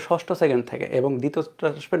 এটা আসবে ষষ্ঠ সেকেন্ড থেকে এবং দ্বিতীয়টা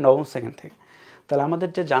আসবে নবম সেকেন্ড থেকে। তাহলে আমাদের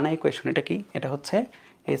যে জানা ইকুয়েশন, এটা কি? এটা হচ্ছে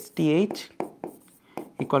S T H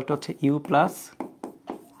equal to হচ্ছে you plus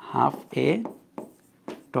half A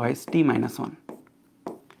toys T minus 1।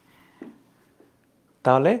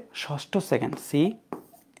 তাহলে ষষ্ঠ সেকেন্ড সি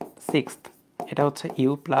সিক্সথ, এটা হচ্ছে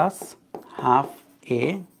you plus half A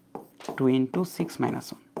 2 into 6 minus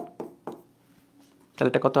 1। তাহলে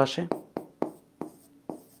এটা কত আসে?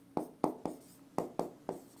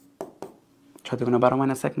 6 × 12 -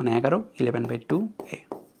 1 মানে 11, 11/2 এ।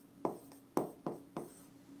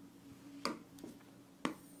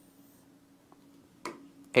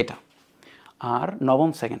 এটা। আর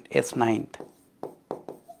নবম second S ninth,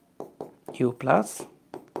 you plus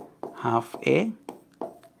half A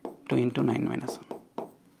 2 into 9 minus 1।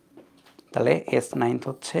 তাহলে এস নাইনথ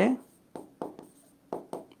হচ্ছে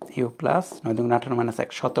ইউ প্লাস 9 × 18 - 1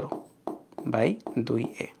 17/2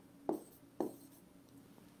 এ।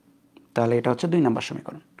 তাহলে এটা হচ্ছে 2 নম্বর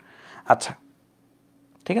সমীকরণ। আচ্ছা,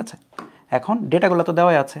 ঠিক আছে। এখন ডেটাগুলো তো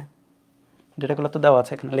দেওয়াই আছে,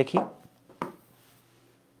 এখানে লিখি।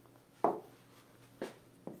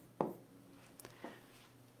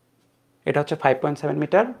 এটা হচ্ছে 5.7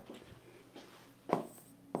 মিটার,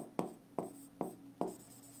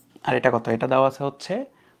 আর এটা কত? এটা দেওয়া আছে হচ্ছে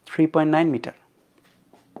 3.9 মিটার।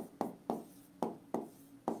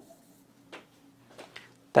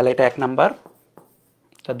 তাহলে এটা 1 নাম্বার,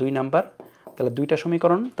 এটা 2 নাম্বার, তাহলে 2টা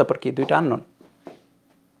সমীকরণ, তারপর কি 2টা আননোন,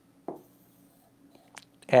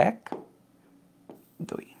 1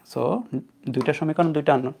 2। সো 2টা সমীকরণ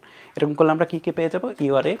 2টা আননোন, এরকম করলে আমরা কি কি পেয়ে যাব,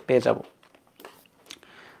 ইউ আর এ পেয়ে যাব।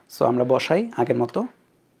 সো আমরা বসাই আগের মতো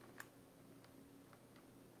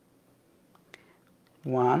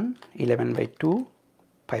 1 11/2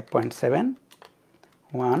 5.7,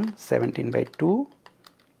 1 17/2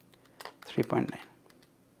 3.9।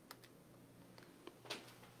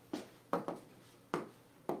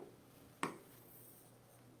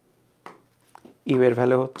 ইউ এর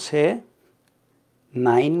ভ্যালু হচ্ছে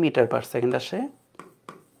 9 মিটার পার সেকেন্ড আসে,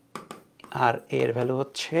 আর এর ভ্যালু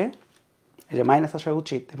হচ্ছে, এই যে মাইনাস আসা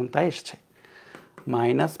উচিত এবং তাই এসছে,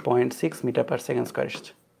 -0.6 মিটার পার সেকেন্ড স্কোয়ার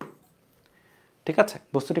এসছে। ঠিক আছে,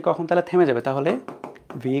 বস্তুটি কখন তাহলে থেমে যাবে, তাহলে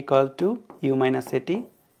V equal to you minus এটি,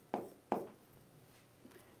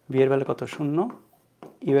 ভি এর ভ্যালু কত 0,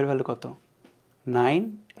 ইউ এর ভ্যালু কত 9,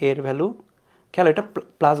 এর ভ্যালু, খেয়াল এটা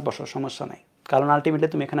প্লাস বসার সমস্যা নাই, কারণ আলটিমেটলি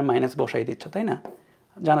তুমি এখানে মাইনাস বসাই দিচ্ছ, তাই না,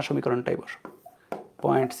 জানা সমীকরণটাই বসো,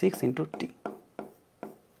 0.6 ইন্টু টি,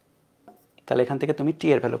 তাহলে এখান থেকে তুমি টি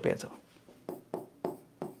এর ভ্যালু পেয়ে যাও,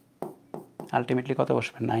 আলটিমেটলি কত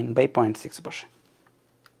বসবে 9/0.6 বসে।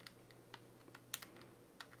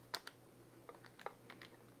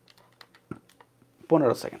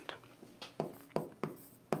 পনেরো সেকেন্ড,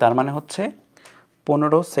 তার মানে হচ্ছে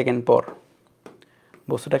 15 সেকেন্ড পর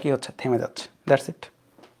বস্তুটা কি হচ্ছে, থেমে যাচ্ছে, that's it,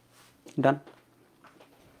 done.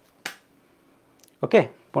 Okay,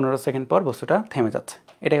 15 second পর বস্তুটা থেমে যাচ্ছে,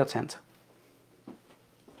 এটাই হচ্ছে অ্যান্সার।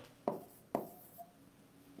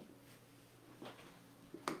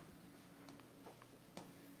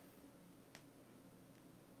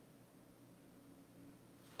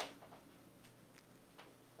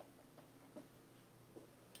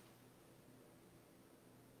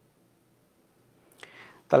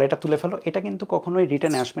 তাহলে এটা তুলে ফেলো, এটা কিন্তু কখনোই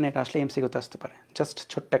রিটার্নে আসবে না, এটা আসলে এমসিকিউতে আসতে পারে, জাস্ট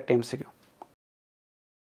ছোট্ট একটা এমসিকিউ।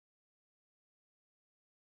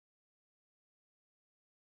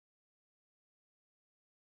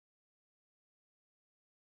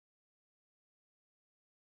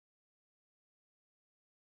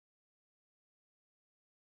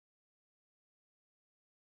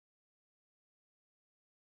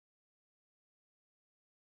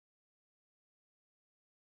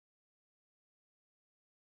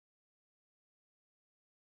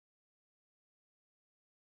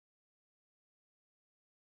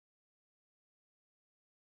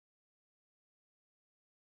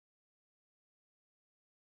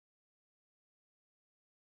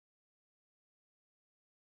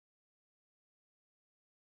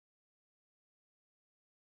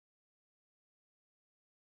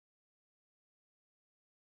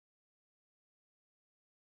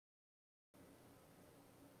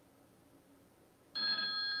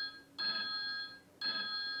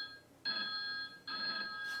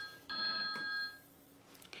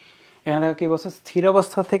 এখানে কি বলছে, স্থির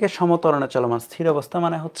অবস্থা থেকে সমত্বরণে চলমান, স্থির অবস্থা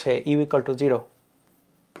মানে হচ্ছে ইউ ইকুয়াল টু 0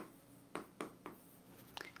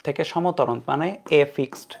 থেকে সমত্বরণ মানে এ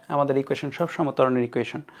ফিক্সড, আমাদের ইকুয়েশন সব সমত্বরণের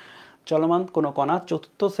ইকুয়েশন। চলমান কোনো কণা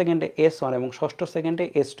চতুর্থ সেকেন্ডে S1 এবং ষষ্ঠ সেকেন্ডে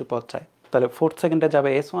S2 পৌঁছায়, তাহলে 4th সেকেন্ডে যাবে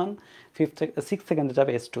S1, 6th সেকেন্ডে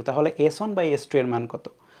যাবে S2, তাহলে S1/S2 এর মান কত।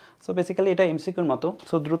 সো বেসিক্যালি এটা এমসিকিউর মতো,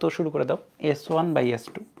 সো দ্রুত শুরু করে দাও।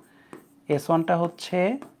 S1/S2, S1টা হচ্ছে,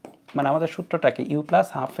 মানে আমাদের সূত্রটা কি, you plus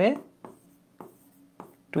half A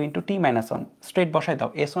 2 into T minus 1, straight বসাই দাও।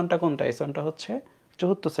 S1টা কোনটা, S1টা হচ্ছে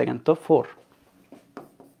চতুর্থ সেকেন্ড, তো 4,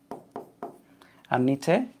 আর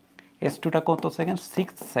নিচে S2টা কত সেকেন্ড,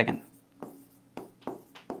 6th সেকেন্ড,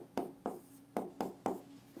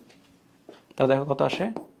 তাহলে দেখো কত আসে,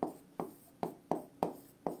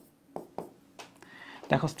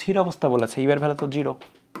 দেখো স্থির অবস্থা বলেছে, ইউ এর ভ্যালু তো 0,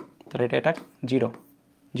 তাহলে এটা 0,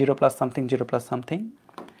 0 প্লাস সামথিং, 0 প্লাস সামথিং,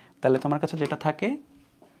 তাহলে তোমার কাছে যেটা থাকে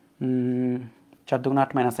 4 দুগুণ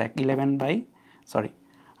 8 মাইনাস 1,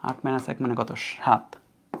 8 মাইনাস 1 মানে কত, 7,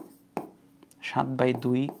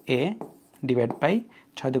 7/2 এ ডিভাইড বাই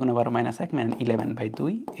 6 দুগুণে 12 মাইনাস 1 মানে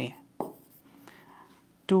 11/2 এ,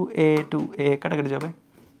 2a কাটাকাটি যাবে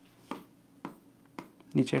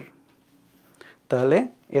নিচের, তাহলে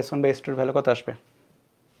S1/S2 এর ভ্যালু কত আসবে,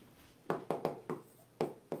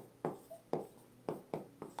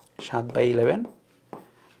 7/11,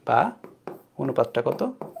 বা অনুপাতটা কত,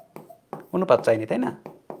 অনুপাত চাইনি তাই না,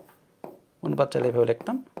 অনুপাত চাইলে এভাবে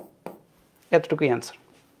লিখতাম, এতটুকুই অ্যান্সার,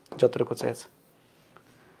 যতটুকু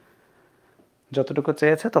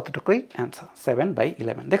চেয়েছে ততটুকুই অ্যান্সার,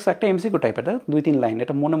 7/11। দেখছো একটা এমসিকিউ টাইপের, 2-3 লাইন,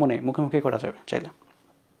 এটা মনে মনে মুখে মুখে করা যাবে চাইলে।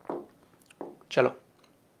 চলো,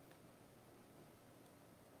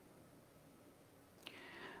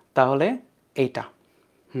 তাহলে এইটা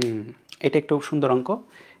এটা একটু সুন্দর অঙ্ক।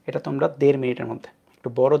 এটা তোমরা 1.5 মিনিটের মধ্যে, একটু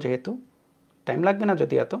বড় যেহেতু টাইম লাগবে না,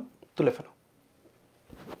 যদি এত তুলে ফেলো।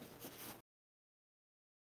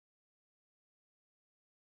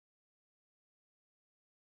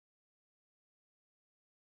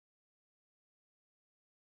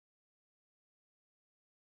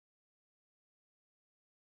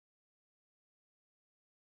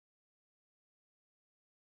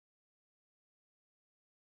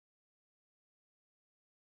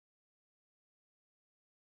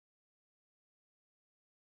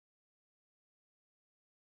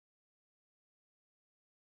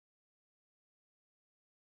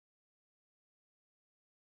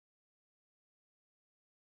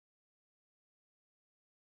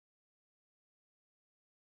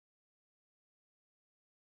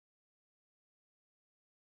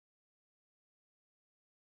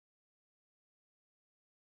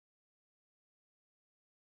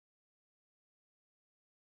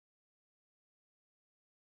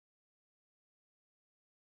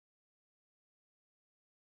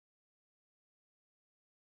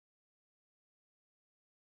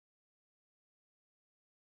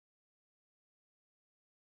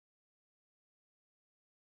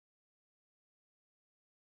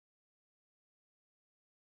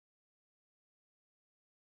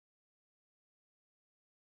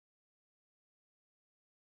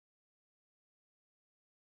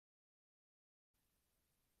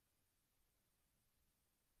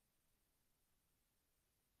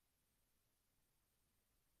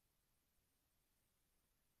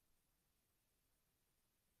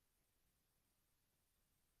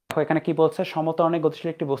 দেখো এখানে কি বলছে, সমত্বরণে গতিশীল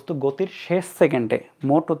একটি বস্তু গতির শেষ সেকেন্ডে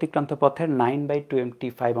মোট অতিক্রান্ত পথের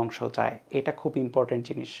 9/25 অংশ যায়। এটা খুব ইম্পর্টেন্ট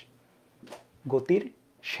জিনিস, গতির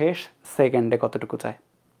শেষ সেকেন্ডে কতটুকু যায়।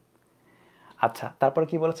 আচ্ছা, তারপর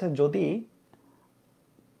কি বলেছে, যদি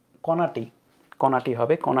কণাটি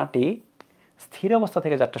হবে, কণাটি স্থির অবস্থা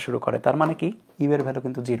থেকে যাত্রা শুরু করে, তার মানে কি ইউ এর ভ্যালু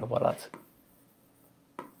কিন্তু 0 বলা আছে।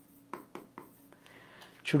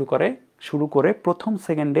 শুরু করে প্রথম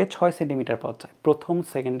সেকেন্ডে 6 সেন্টিমিটার পথ যায়, প্রথম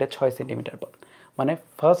সেকেন্ডে 6 সেন্টিমিটার পথ, মানে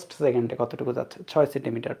ফার্স্ট সেকেন্ডে কতটুকু যাচ্ছে, 6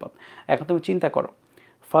 সেন্টিমিটার পথ। এখন তুমি চিন্তা করো,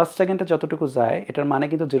 ফার্স্ট সেকেন্ডে যতটুকু যায় এটার মানে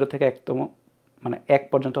কিন্তু 0 থেকে 1তম, মানে 1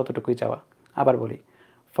 পর্যন্ত অতটুকুই যাওয়া। আবার বলি,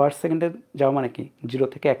 ফার্স্ট সেকেন্ডে যাওয়া মানে কি 0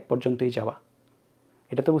 থেকে 1 পর্যন্তই যাওয়া।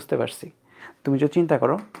 এটা তো বুঝতে পারছি। তুমি যদি চিন্তা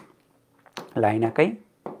করো, লাইন আঁকাই,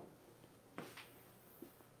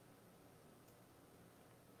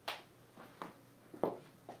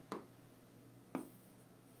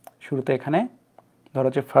 শুরুতে এখানে ধরো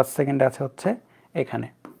যে ফার্স্ট সেকেন্ডে আছে হচ্ছে এখানে,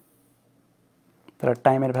 তাহলে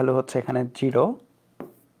টাইমের ভ্যালু হচ্ছে এখানে 0,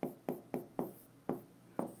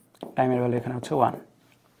 টাইমের ভ্যালু এখানে হচ্ছে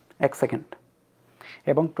 1 সেকেন্ড,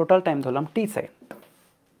 এবং টোটাল টাইম ধরলাম t সেকেন্ড,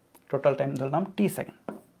 টোটাল টাইম ধরলাম t সেকেন্ড।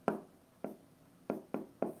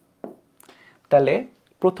 তাহলে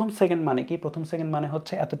প্রথম সেকেন্ড মানে কি, প্রথম সেকেন্ড মানে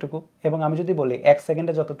হচ্ছে এতটুকু, এবং আমি যদি বলি 1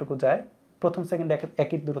 সেকেন্ডে যতটুকু যায় প্রথম সেকেন্ডে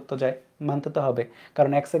একই দূরত্ব যায়, মানতে তো হবে,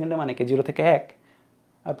 কারণ 1 সেকেন্ডে মানে কি 0 থেকে 1,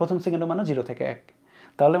 আর প্রথম সেকেন্ডে মানে 0 থেকে 1।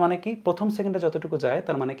 তাহলে মানে কি প্রথম সেকেন্ডে যতটুকু যায়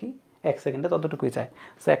তার মানে কি 1 সেকেন্ডে ততটুকুই যায়।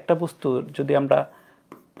 সো একটা বস্তুর যদি আমরা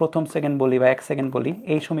প্রথম সেকেন্ড বলি বা 1 সেকেন্ড বলি,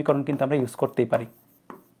 এই সমীকরণ কিন্তু আমরা ইউজ করতেই পারি,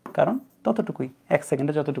 কারণ ততটুকুই 1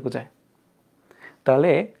 সেকেন্ডে যতটুকু যায়। তাহলে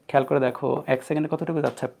খেয়াল করে দেখো 1 সেকেন্ডে কতটুকু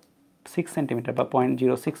যাচ্ছে, 6 সেন্টিমিটার বা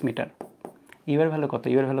 0.06 মিটার। ইউ এর ভ্যালু কত,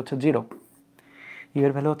 ইউ এর ভ্যালু হচ্ছে 0, ইউ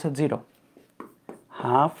এর ভ্যালু হচ্ছে 0,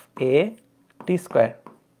 হাফ এ টি স্কোয়ার।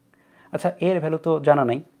 আচ্ছা, এ এর ভ্যালু তো জানা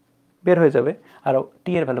নাই, বের হয়ে যাবে, আর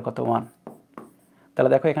টি এর ভ্যালু কত 1। তাহলে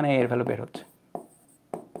দেখো এখানে এ এর ভ্যালু বের হচ্ছে,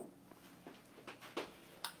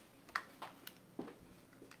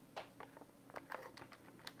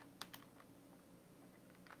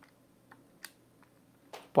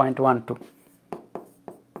 .12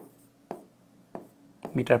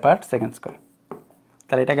 মিটার পার সেকেন্ড স্কোয়ার।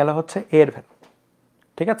 তাহলে এটা গেল হচ্ছে এ এর ভ্যালু,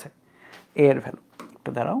 ঠিক আছে, এ এর ভ্যালু।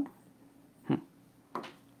 একটু দাঁড়াও,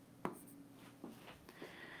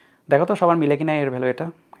 দেখো তো সবার মিলে কিনা এর ভ্যালু,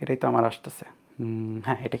 এটাই তো আমার আসতেছে,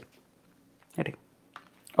 হ্যাঁ এটাই,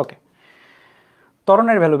 ওকে।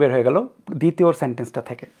 ত্বরণের ভ্যালু বের হয়ে গেল দ্বিতীয় সেন্টেন্সটা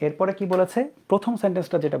থেকে। এরপরে কি বলেছে, প্রথম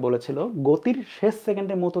সেন্টেন্সটা যেটা বলেছিল গতির শেষ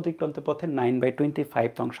সেকেন্ডে মোট অতিক্রান্ত পথে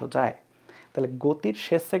 9/25 অংশ যায়। তাহলে গতির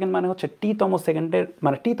শেষ সেকেন্ড মানে হচ্ছে টিতম সেকেন্ডের,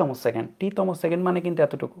 মানে টিতম সেকেন্ড মানে কিন্তু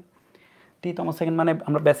এতটুকু। টিতম সেকেন্ড মানে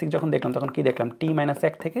আমরা বেসিক যখন দেখলাম তখন কি দেখলাম,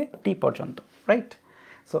 t-1 থেকে টি পর্যন্ত, রাইট।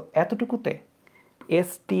 সো এতটুকুতে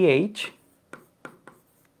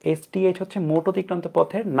এসটিএইচ হচ্ছে মোট অতিক্রান্ত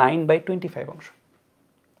পথের 9/25 অংশ।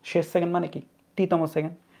 শেষ সেকেন্ড মানে কি টিতম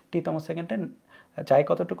সেকেন্ডে যায়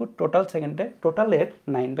কতটুকু, টোটালের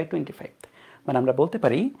 9/25। মানে আমরা বলতে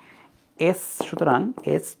পারি সুতরাং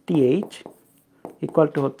এসটিএইচ ইকুয়াল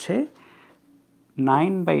টু হচ্ছে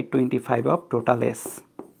 9/25 of total S.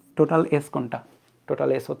 Total S কোনটা? টোটাল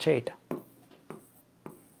এস হচ্ছে এইটা।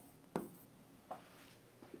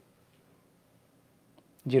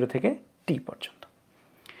 জিরো থেকে টি পর্যন্ত।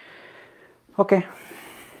 ওকে,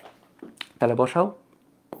 তাহলে বসাও।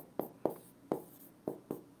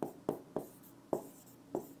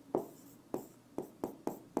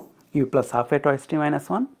 You plus half A toys T minus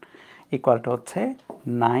one equal to হচ্ছে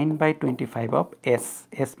 9/25 অফ এস।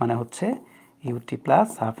 এস মানে হচ্ছে ইউটি প্লাস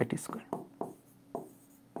হাফ এ টি স্কোয়ার।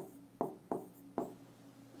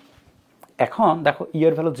 এখন দেখো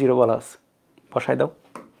ইয়ের ভ্যালু 0 বলা আছে, বসাই দাও।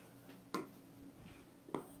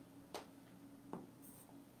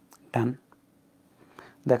 ডান।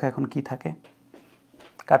 দেখো এখন কি থাকে,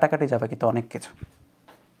 কাটাকাটি যাবে কিন্তু অনেক কিছু।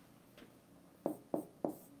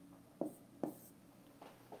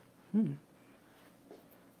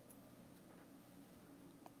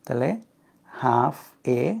 তাহলে half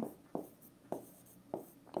A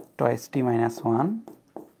toys T minus one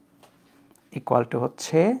equal to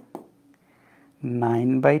হচ্ছে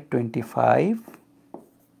 9/25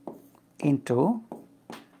 ইন্টু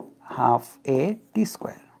হাফ এ টি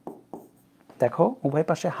স্কোয়ার। দেখো উভয়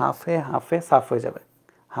পাশে হাফ এ সাফ হয়ে যাবে,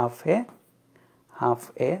 হাফ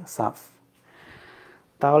এ সাফ।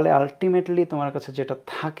 তাহলে আলটিমেটলি তোমার কাছে যেটা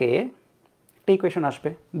থাকে একটা ইকুয়েশন আসবে,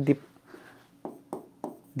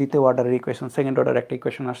 দ্বিতীয় অর্ডারের ইকুয়েশন, সেকেন্ড অর্ডার একটা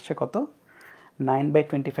ইকুয়েশন আসছে কত?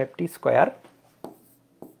 9/25 টি square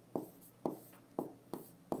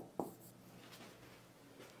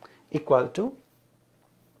equal to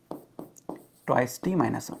toys T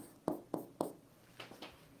minus one.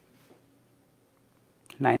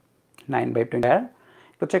 9/20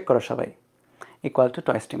 একটু চেক করো সবাই, equal to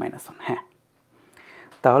toys T minus one. হ্যাঁ,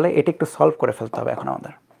 তাহলে এটা একটু সলভ করে ফেলতে হবে এখন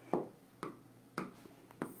আমাদের।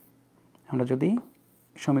 আমরা যদি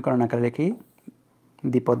সমীকরণ আকারে লিখি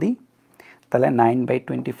দ্বিপদী, তাহলে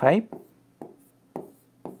 9/25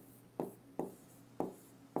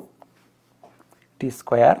 টি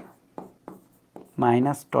square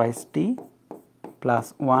minus toys T plus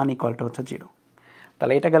one equal to হচ্ছে 0।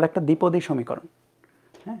 তাহলে এটা গেল একটা দ্বিপদী সমীকরণ।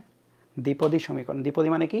 হ্যাঁ, দ্বিপদী সমীকরণ। দ্বিপদী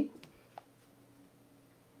মানে কি?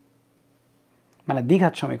 মানে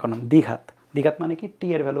দ্বিঘাত সমীকরণ। দ্বিঘাত মানে কি? টি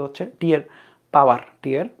এর ভ্যালু হচ্ছে, টি এর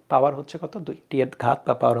পাওয়ার হচ্ছে কত? 2। টি এর ঘাত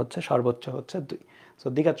বা পাওয়ার হচ্ছে সর্বোচ্চ হচ্ছে 2। সো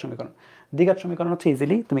দ্বিঘাত সমীকরণ। দ্বিঘাত সমীকরণ হচ্ছে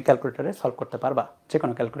ইজিলি তুমি ক্যালকুলেটরে সলভ করতে পারবা, যে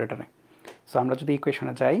কোনো ক্যালকুলেটরে। সো আমরা যদি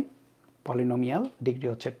ইকুয়েশনে যাই, পলিনোমিয়াল ডিগ্রি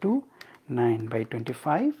হচ্ছে 2,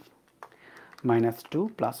 9/25 মাইনাস 2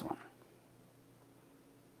 প্লাস 1।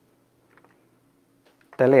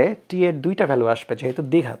 তাহলে টি এর দুইটা ভ্যালু আসবে, যেহেতু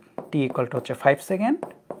দ্বিঘাত। টি ইকুয়াল টু হচ্ছে 5 সেকেন্ড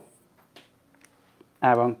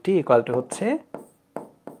এবং টি ইকুয়াল টু হচ্ছে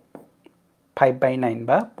 5/9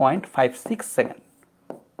 বা 0.56 সেকেন্ড।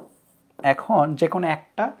 এখন যে কোনো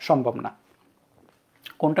একটা সম্ভব না।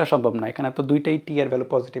 কোনটা সম্ভব না? এখানে তো দুইটাই টি এর ভ্যালু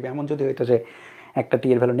পজিটিভ। এমন যদি হইতো যে একটা টি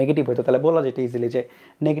এর ভ্যালু নেগেটিভ হইতো, তাহলে বলা যেত ইজিলি যে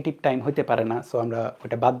নেগেটিভ টাইম হইতে পারে না, সো আমরা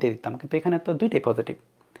ওটা বাদ দিয়ে দিতাম। কিন্তু এখানে তো দুইটাই পজিটিভ,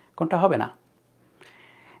 কোনটা হবে না?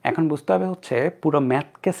 এখন বুঝতে হবে হচ্ছে পুরো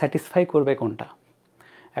ম্যাথকে স্যাটিসফাই করবে কোনটা।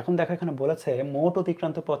 এখন দেখো এখানে বলেছে মোট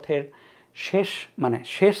অতিক্রান্ত পথের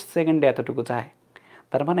শেষ সেকেন্ডে এতটুকু যায়।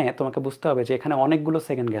 তার মানে তোমাকে বুঝতে হবে যে এখানে অনেকগুলো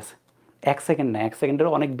সেকেন্ড গেছে, 1 সেকেন্ড না, 1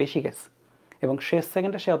 সেকেন্ডেরও অনেক বেশি গেছে। এবং শেষ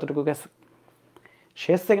সেকেন্ডে সে অতটুকু গেছে,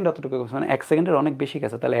 শেষ সেকেন্ডে অতটুকু গেছে, মানে 1 সেকেন্ডের অনেক বেশি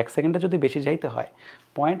গেছে। তাহলে 1 সেকেন্ডে যদি বেশি যাইতে হয়,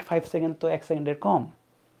 0.5 সেকেন্ড তো 1 সেকেন্ডের কম,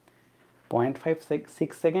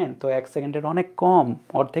 0.56 সেকেন্ড তো 1 সেকেন্ডের অনেক কম,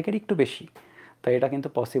 অর্ধেকের একটু বেশি। তো এটা কিন্তু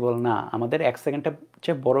পসিবল না, আমাদের 1 সেকেন্ডের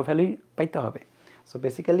চেয়ে বড় ভ্যালু পাইতে হবে। সো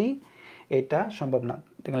বেসিক্যালি এটা সম্ভব না।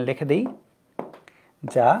 লিখে দিই,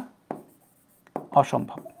 যা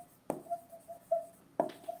অসম্ভব।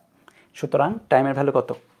 সুতরাং টাইমের ভ্যালু কত?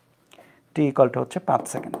 টি ইকুয়াল টু হচ্ছে 5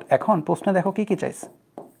 সেকেন্ড। এখন প্রশ্নে দেখো কি চাইছে।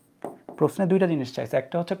 প্রশ্নে দুইটা জিনিস চাইছে,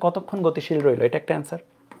 একটা হচ্ছে কতক্ষণ গতিশীল রইল, এটা একটা অ্যান্সার,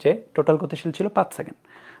 যে টোটাল গতিশীল ছিল 5 সেকেন্ড,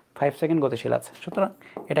 5 সেকেন্ড গতিশীল আছে, সুতরাং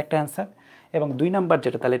এটা একটা অ্যান্সার। এবং 2 নাম্বার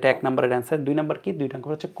যেটা, তাহলে এটা 1 নাম্বারের অ্যান্সার। 2 নাম্বার কি? 2 নাম্বার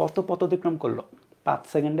হচ্ছে কত পথ অতিক্রম করলো, 5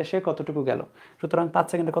 সেকেন্ডে সে কতটুকু গেল। সুতরাং 5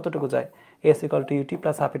 সেকেন্ডে কতটুকু যায়? S equal to UT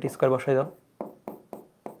plus half A T square বসাই দাও।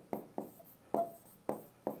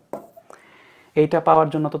 এইটা পাওয়ার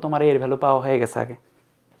জন্য তো তোমার এর ভ্যালু পাওয়া হয়ে গেছে আগে,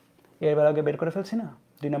 এর ভ্যালু আগে বের করে ফেলছি না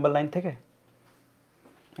 2 নাম্বার লাইন থেকে।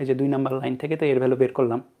 এই যে 2 নাম্বার লাইন থেকে তো এর ভ্যালু বের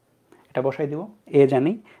করলাম, এটা বসাই দিব। এ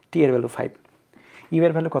জানি, টি এর ভ্যালু 5, ইউ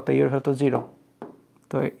এর ভ্যালু কত? ইউ এর ভ্যালু তো 0,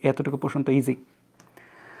 তো এতটুকু পর্যন্ত ইজি।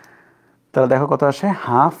 তাহলে দেখো কত আসে,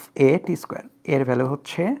 হাফ এ টি স্কোয়ার, এর ভ্যালু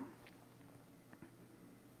হচ্ছে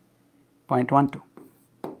 0.12,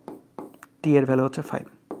 টি এর ভ্যালু হচ্ছে 5।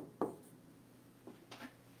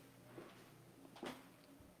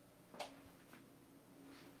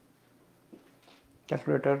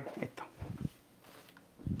 ক্যালকুলেটর এই তো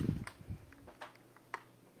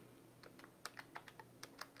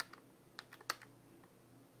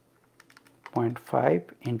 0.5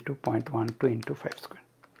 into 0.12 into 5 square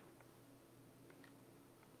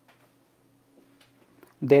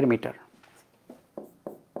 1.5 মিটার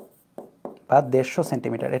বা 150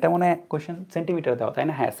 সেন্টিমিটার। এটা মনে হয় কোশ্চেন সেন্টিমিটারে দেওয়া, তাই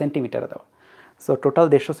না? হ্যাঁ, সেন্টিমিটারে দেওয়া। সো টোটাল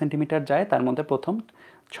 150 সেন্টিমিটার যায়, তার মধ্যে প্রথম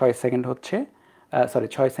 6 সেকেন্ড হচ্ছে, সরি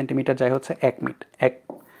 6 সেন্টিমিটার যায় হচ্ছে 1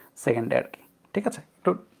 সেকেন্ডে আর কি। ঠিক আছে,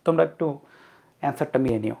 তোমরা একটু অ্যান্সারটা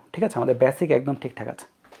মিলিয়ে নিও। ঠিক আছে, আমাদের বেসিক একদম ঠিকঠাক আছে,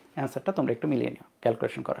 অ্যান্সারটা তোমরা একটু মিলিয়ে নিও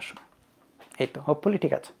ক্যালকুলেশন করার সময়। এই তো হোপফুলি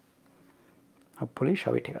ঠিক আছে, হোপফুলি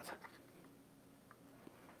সবই ঠিক আছে।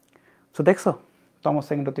 সো দেখছো তম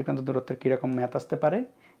সেকেন্ড অতিক্রান্ত দূরত্বের কীরকম ম্যাথ আসতে পারে।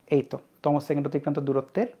 এই তো তম সেকেন্ড অতিক্রান্ত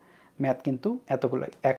দূরত্বের ম্যাথ কিন্তু এতগুলোই, 1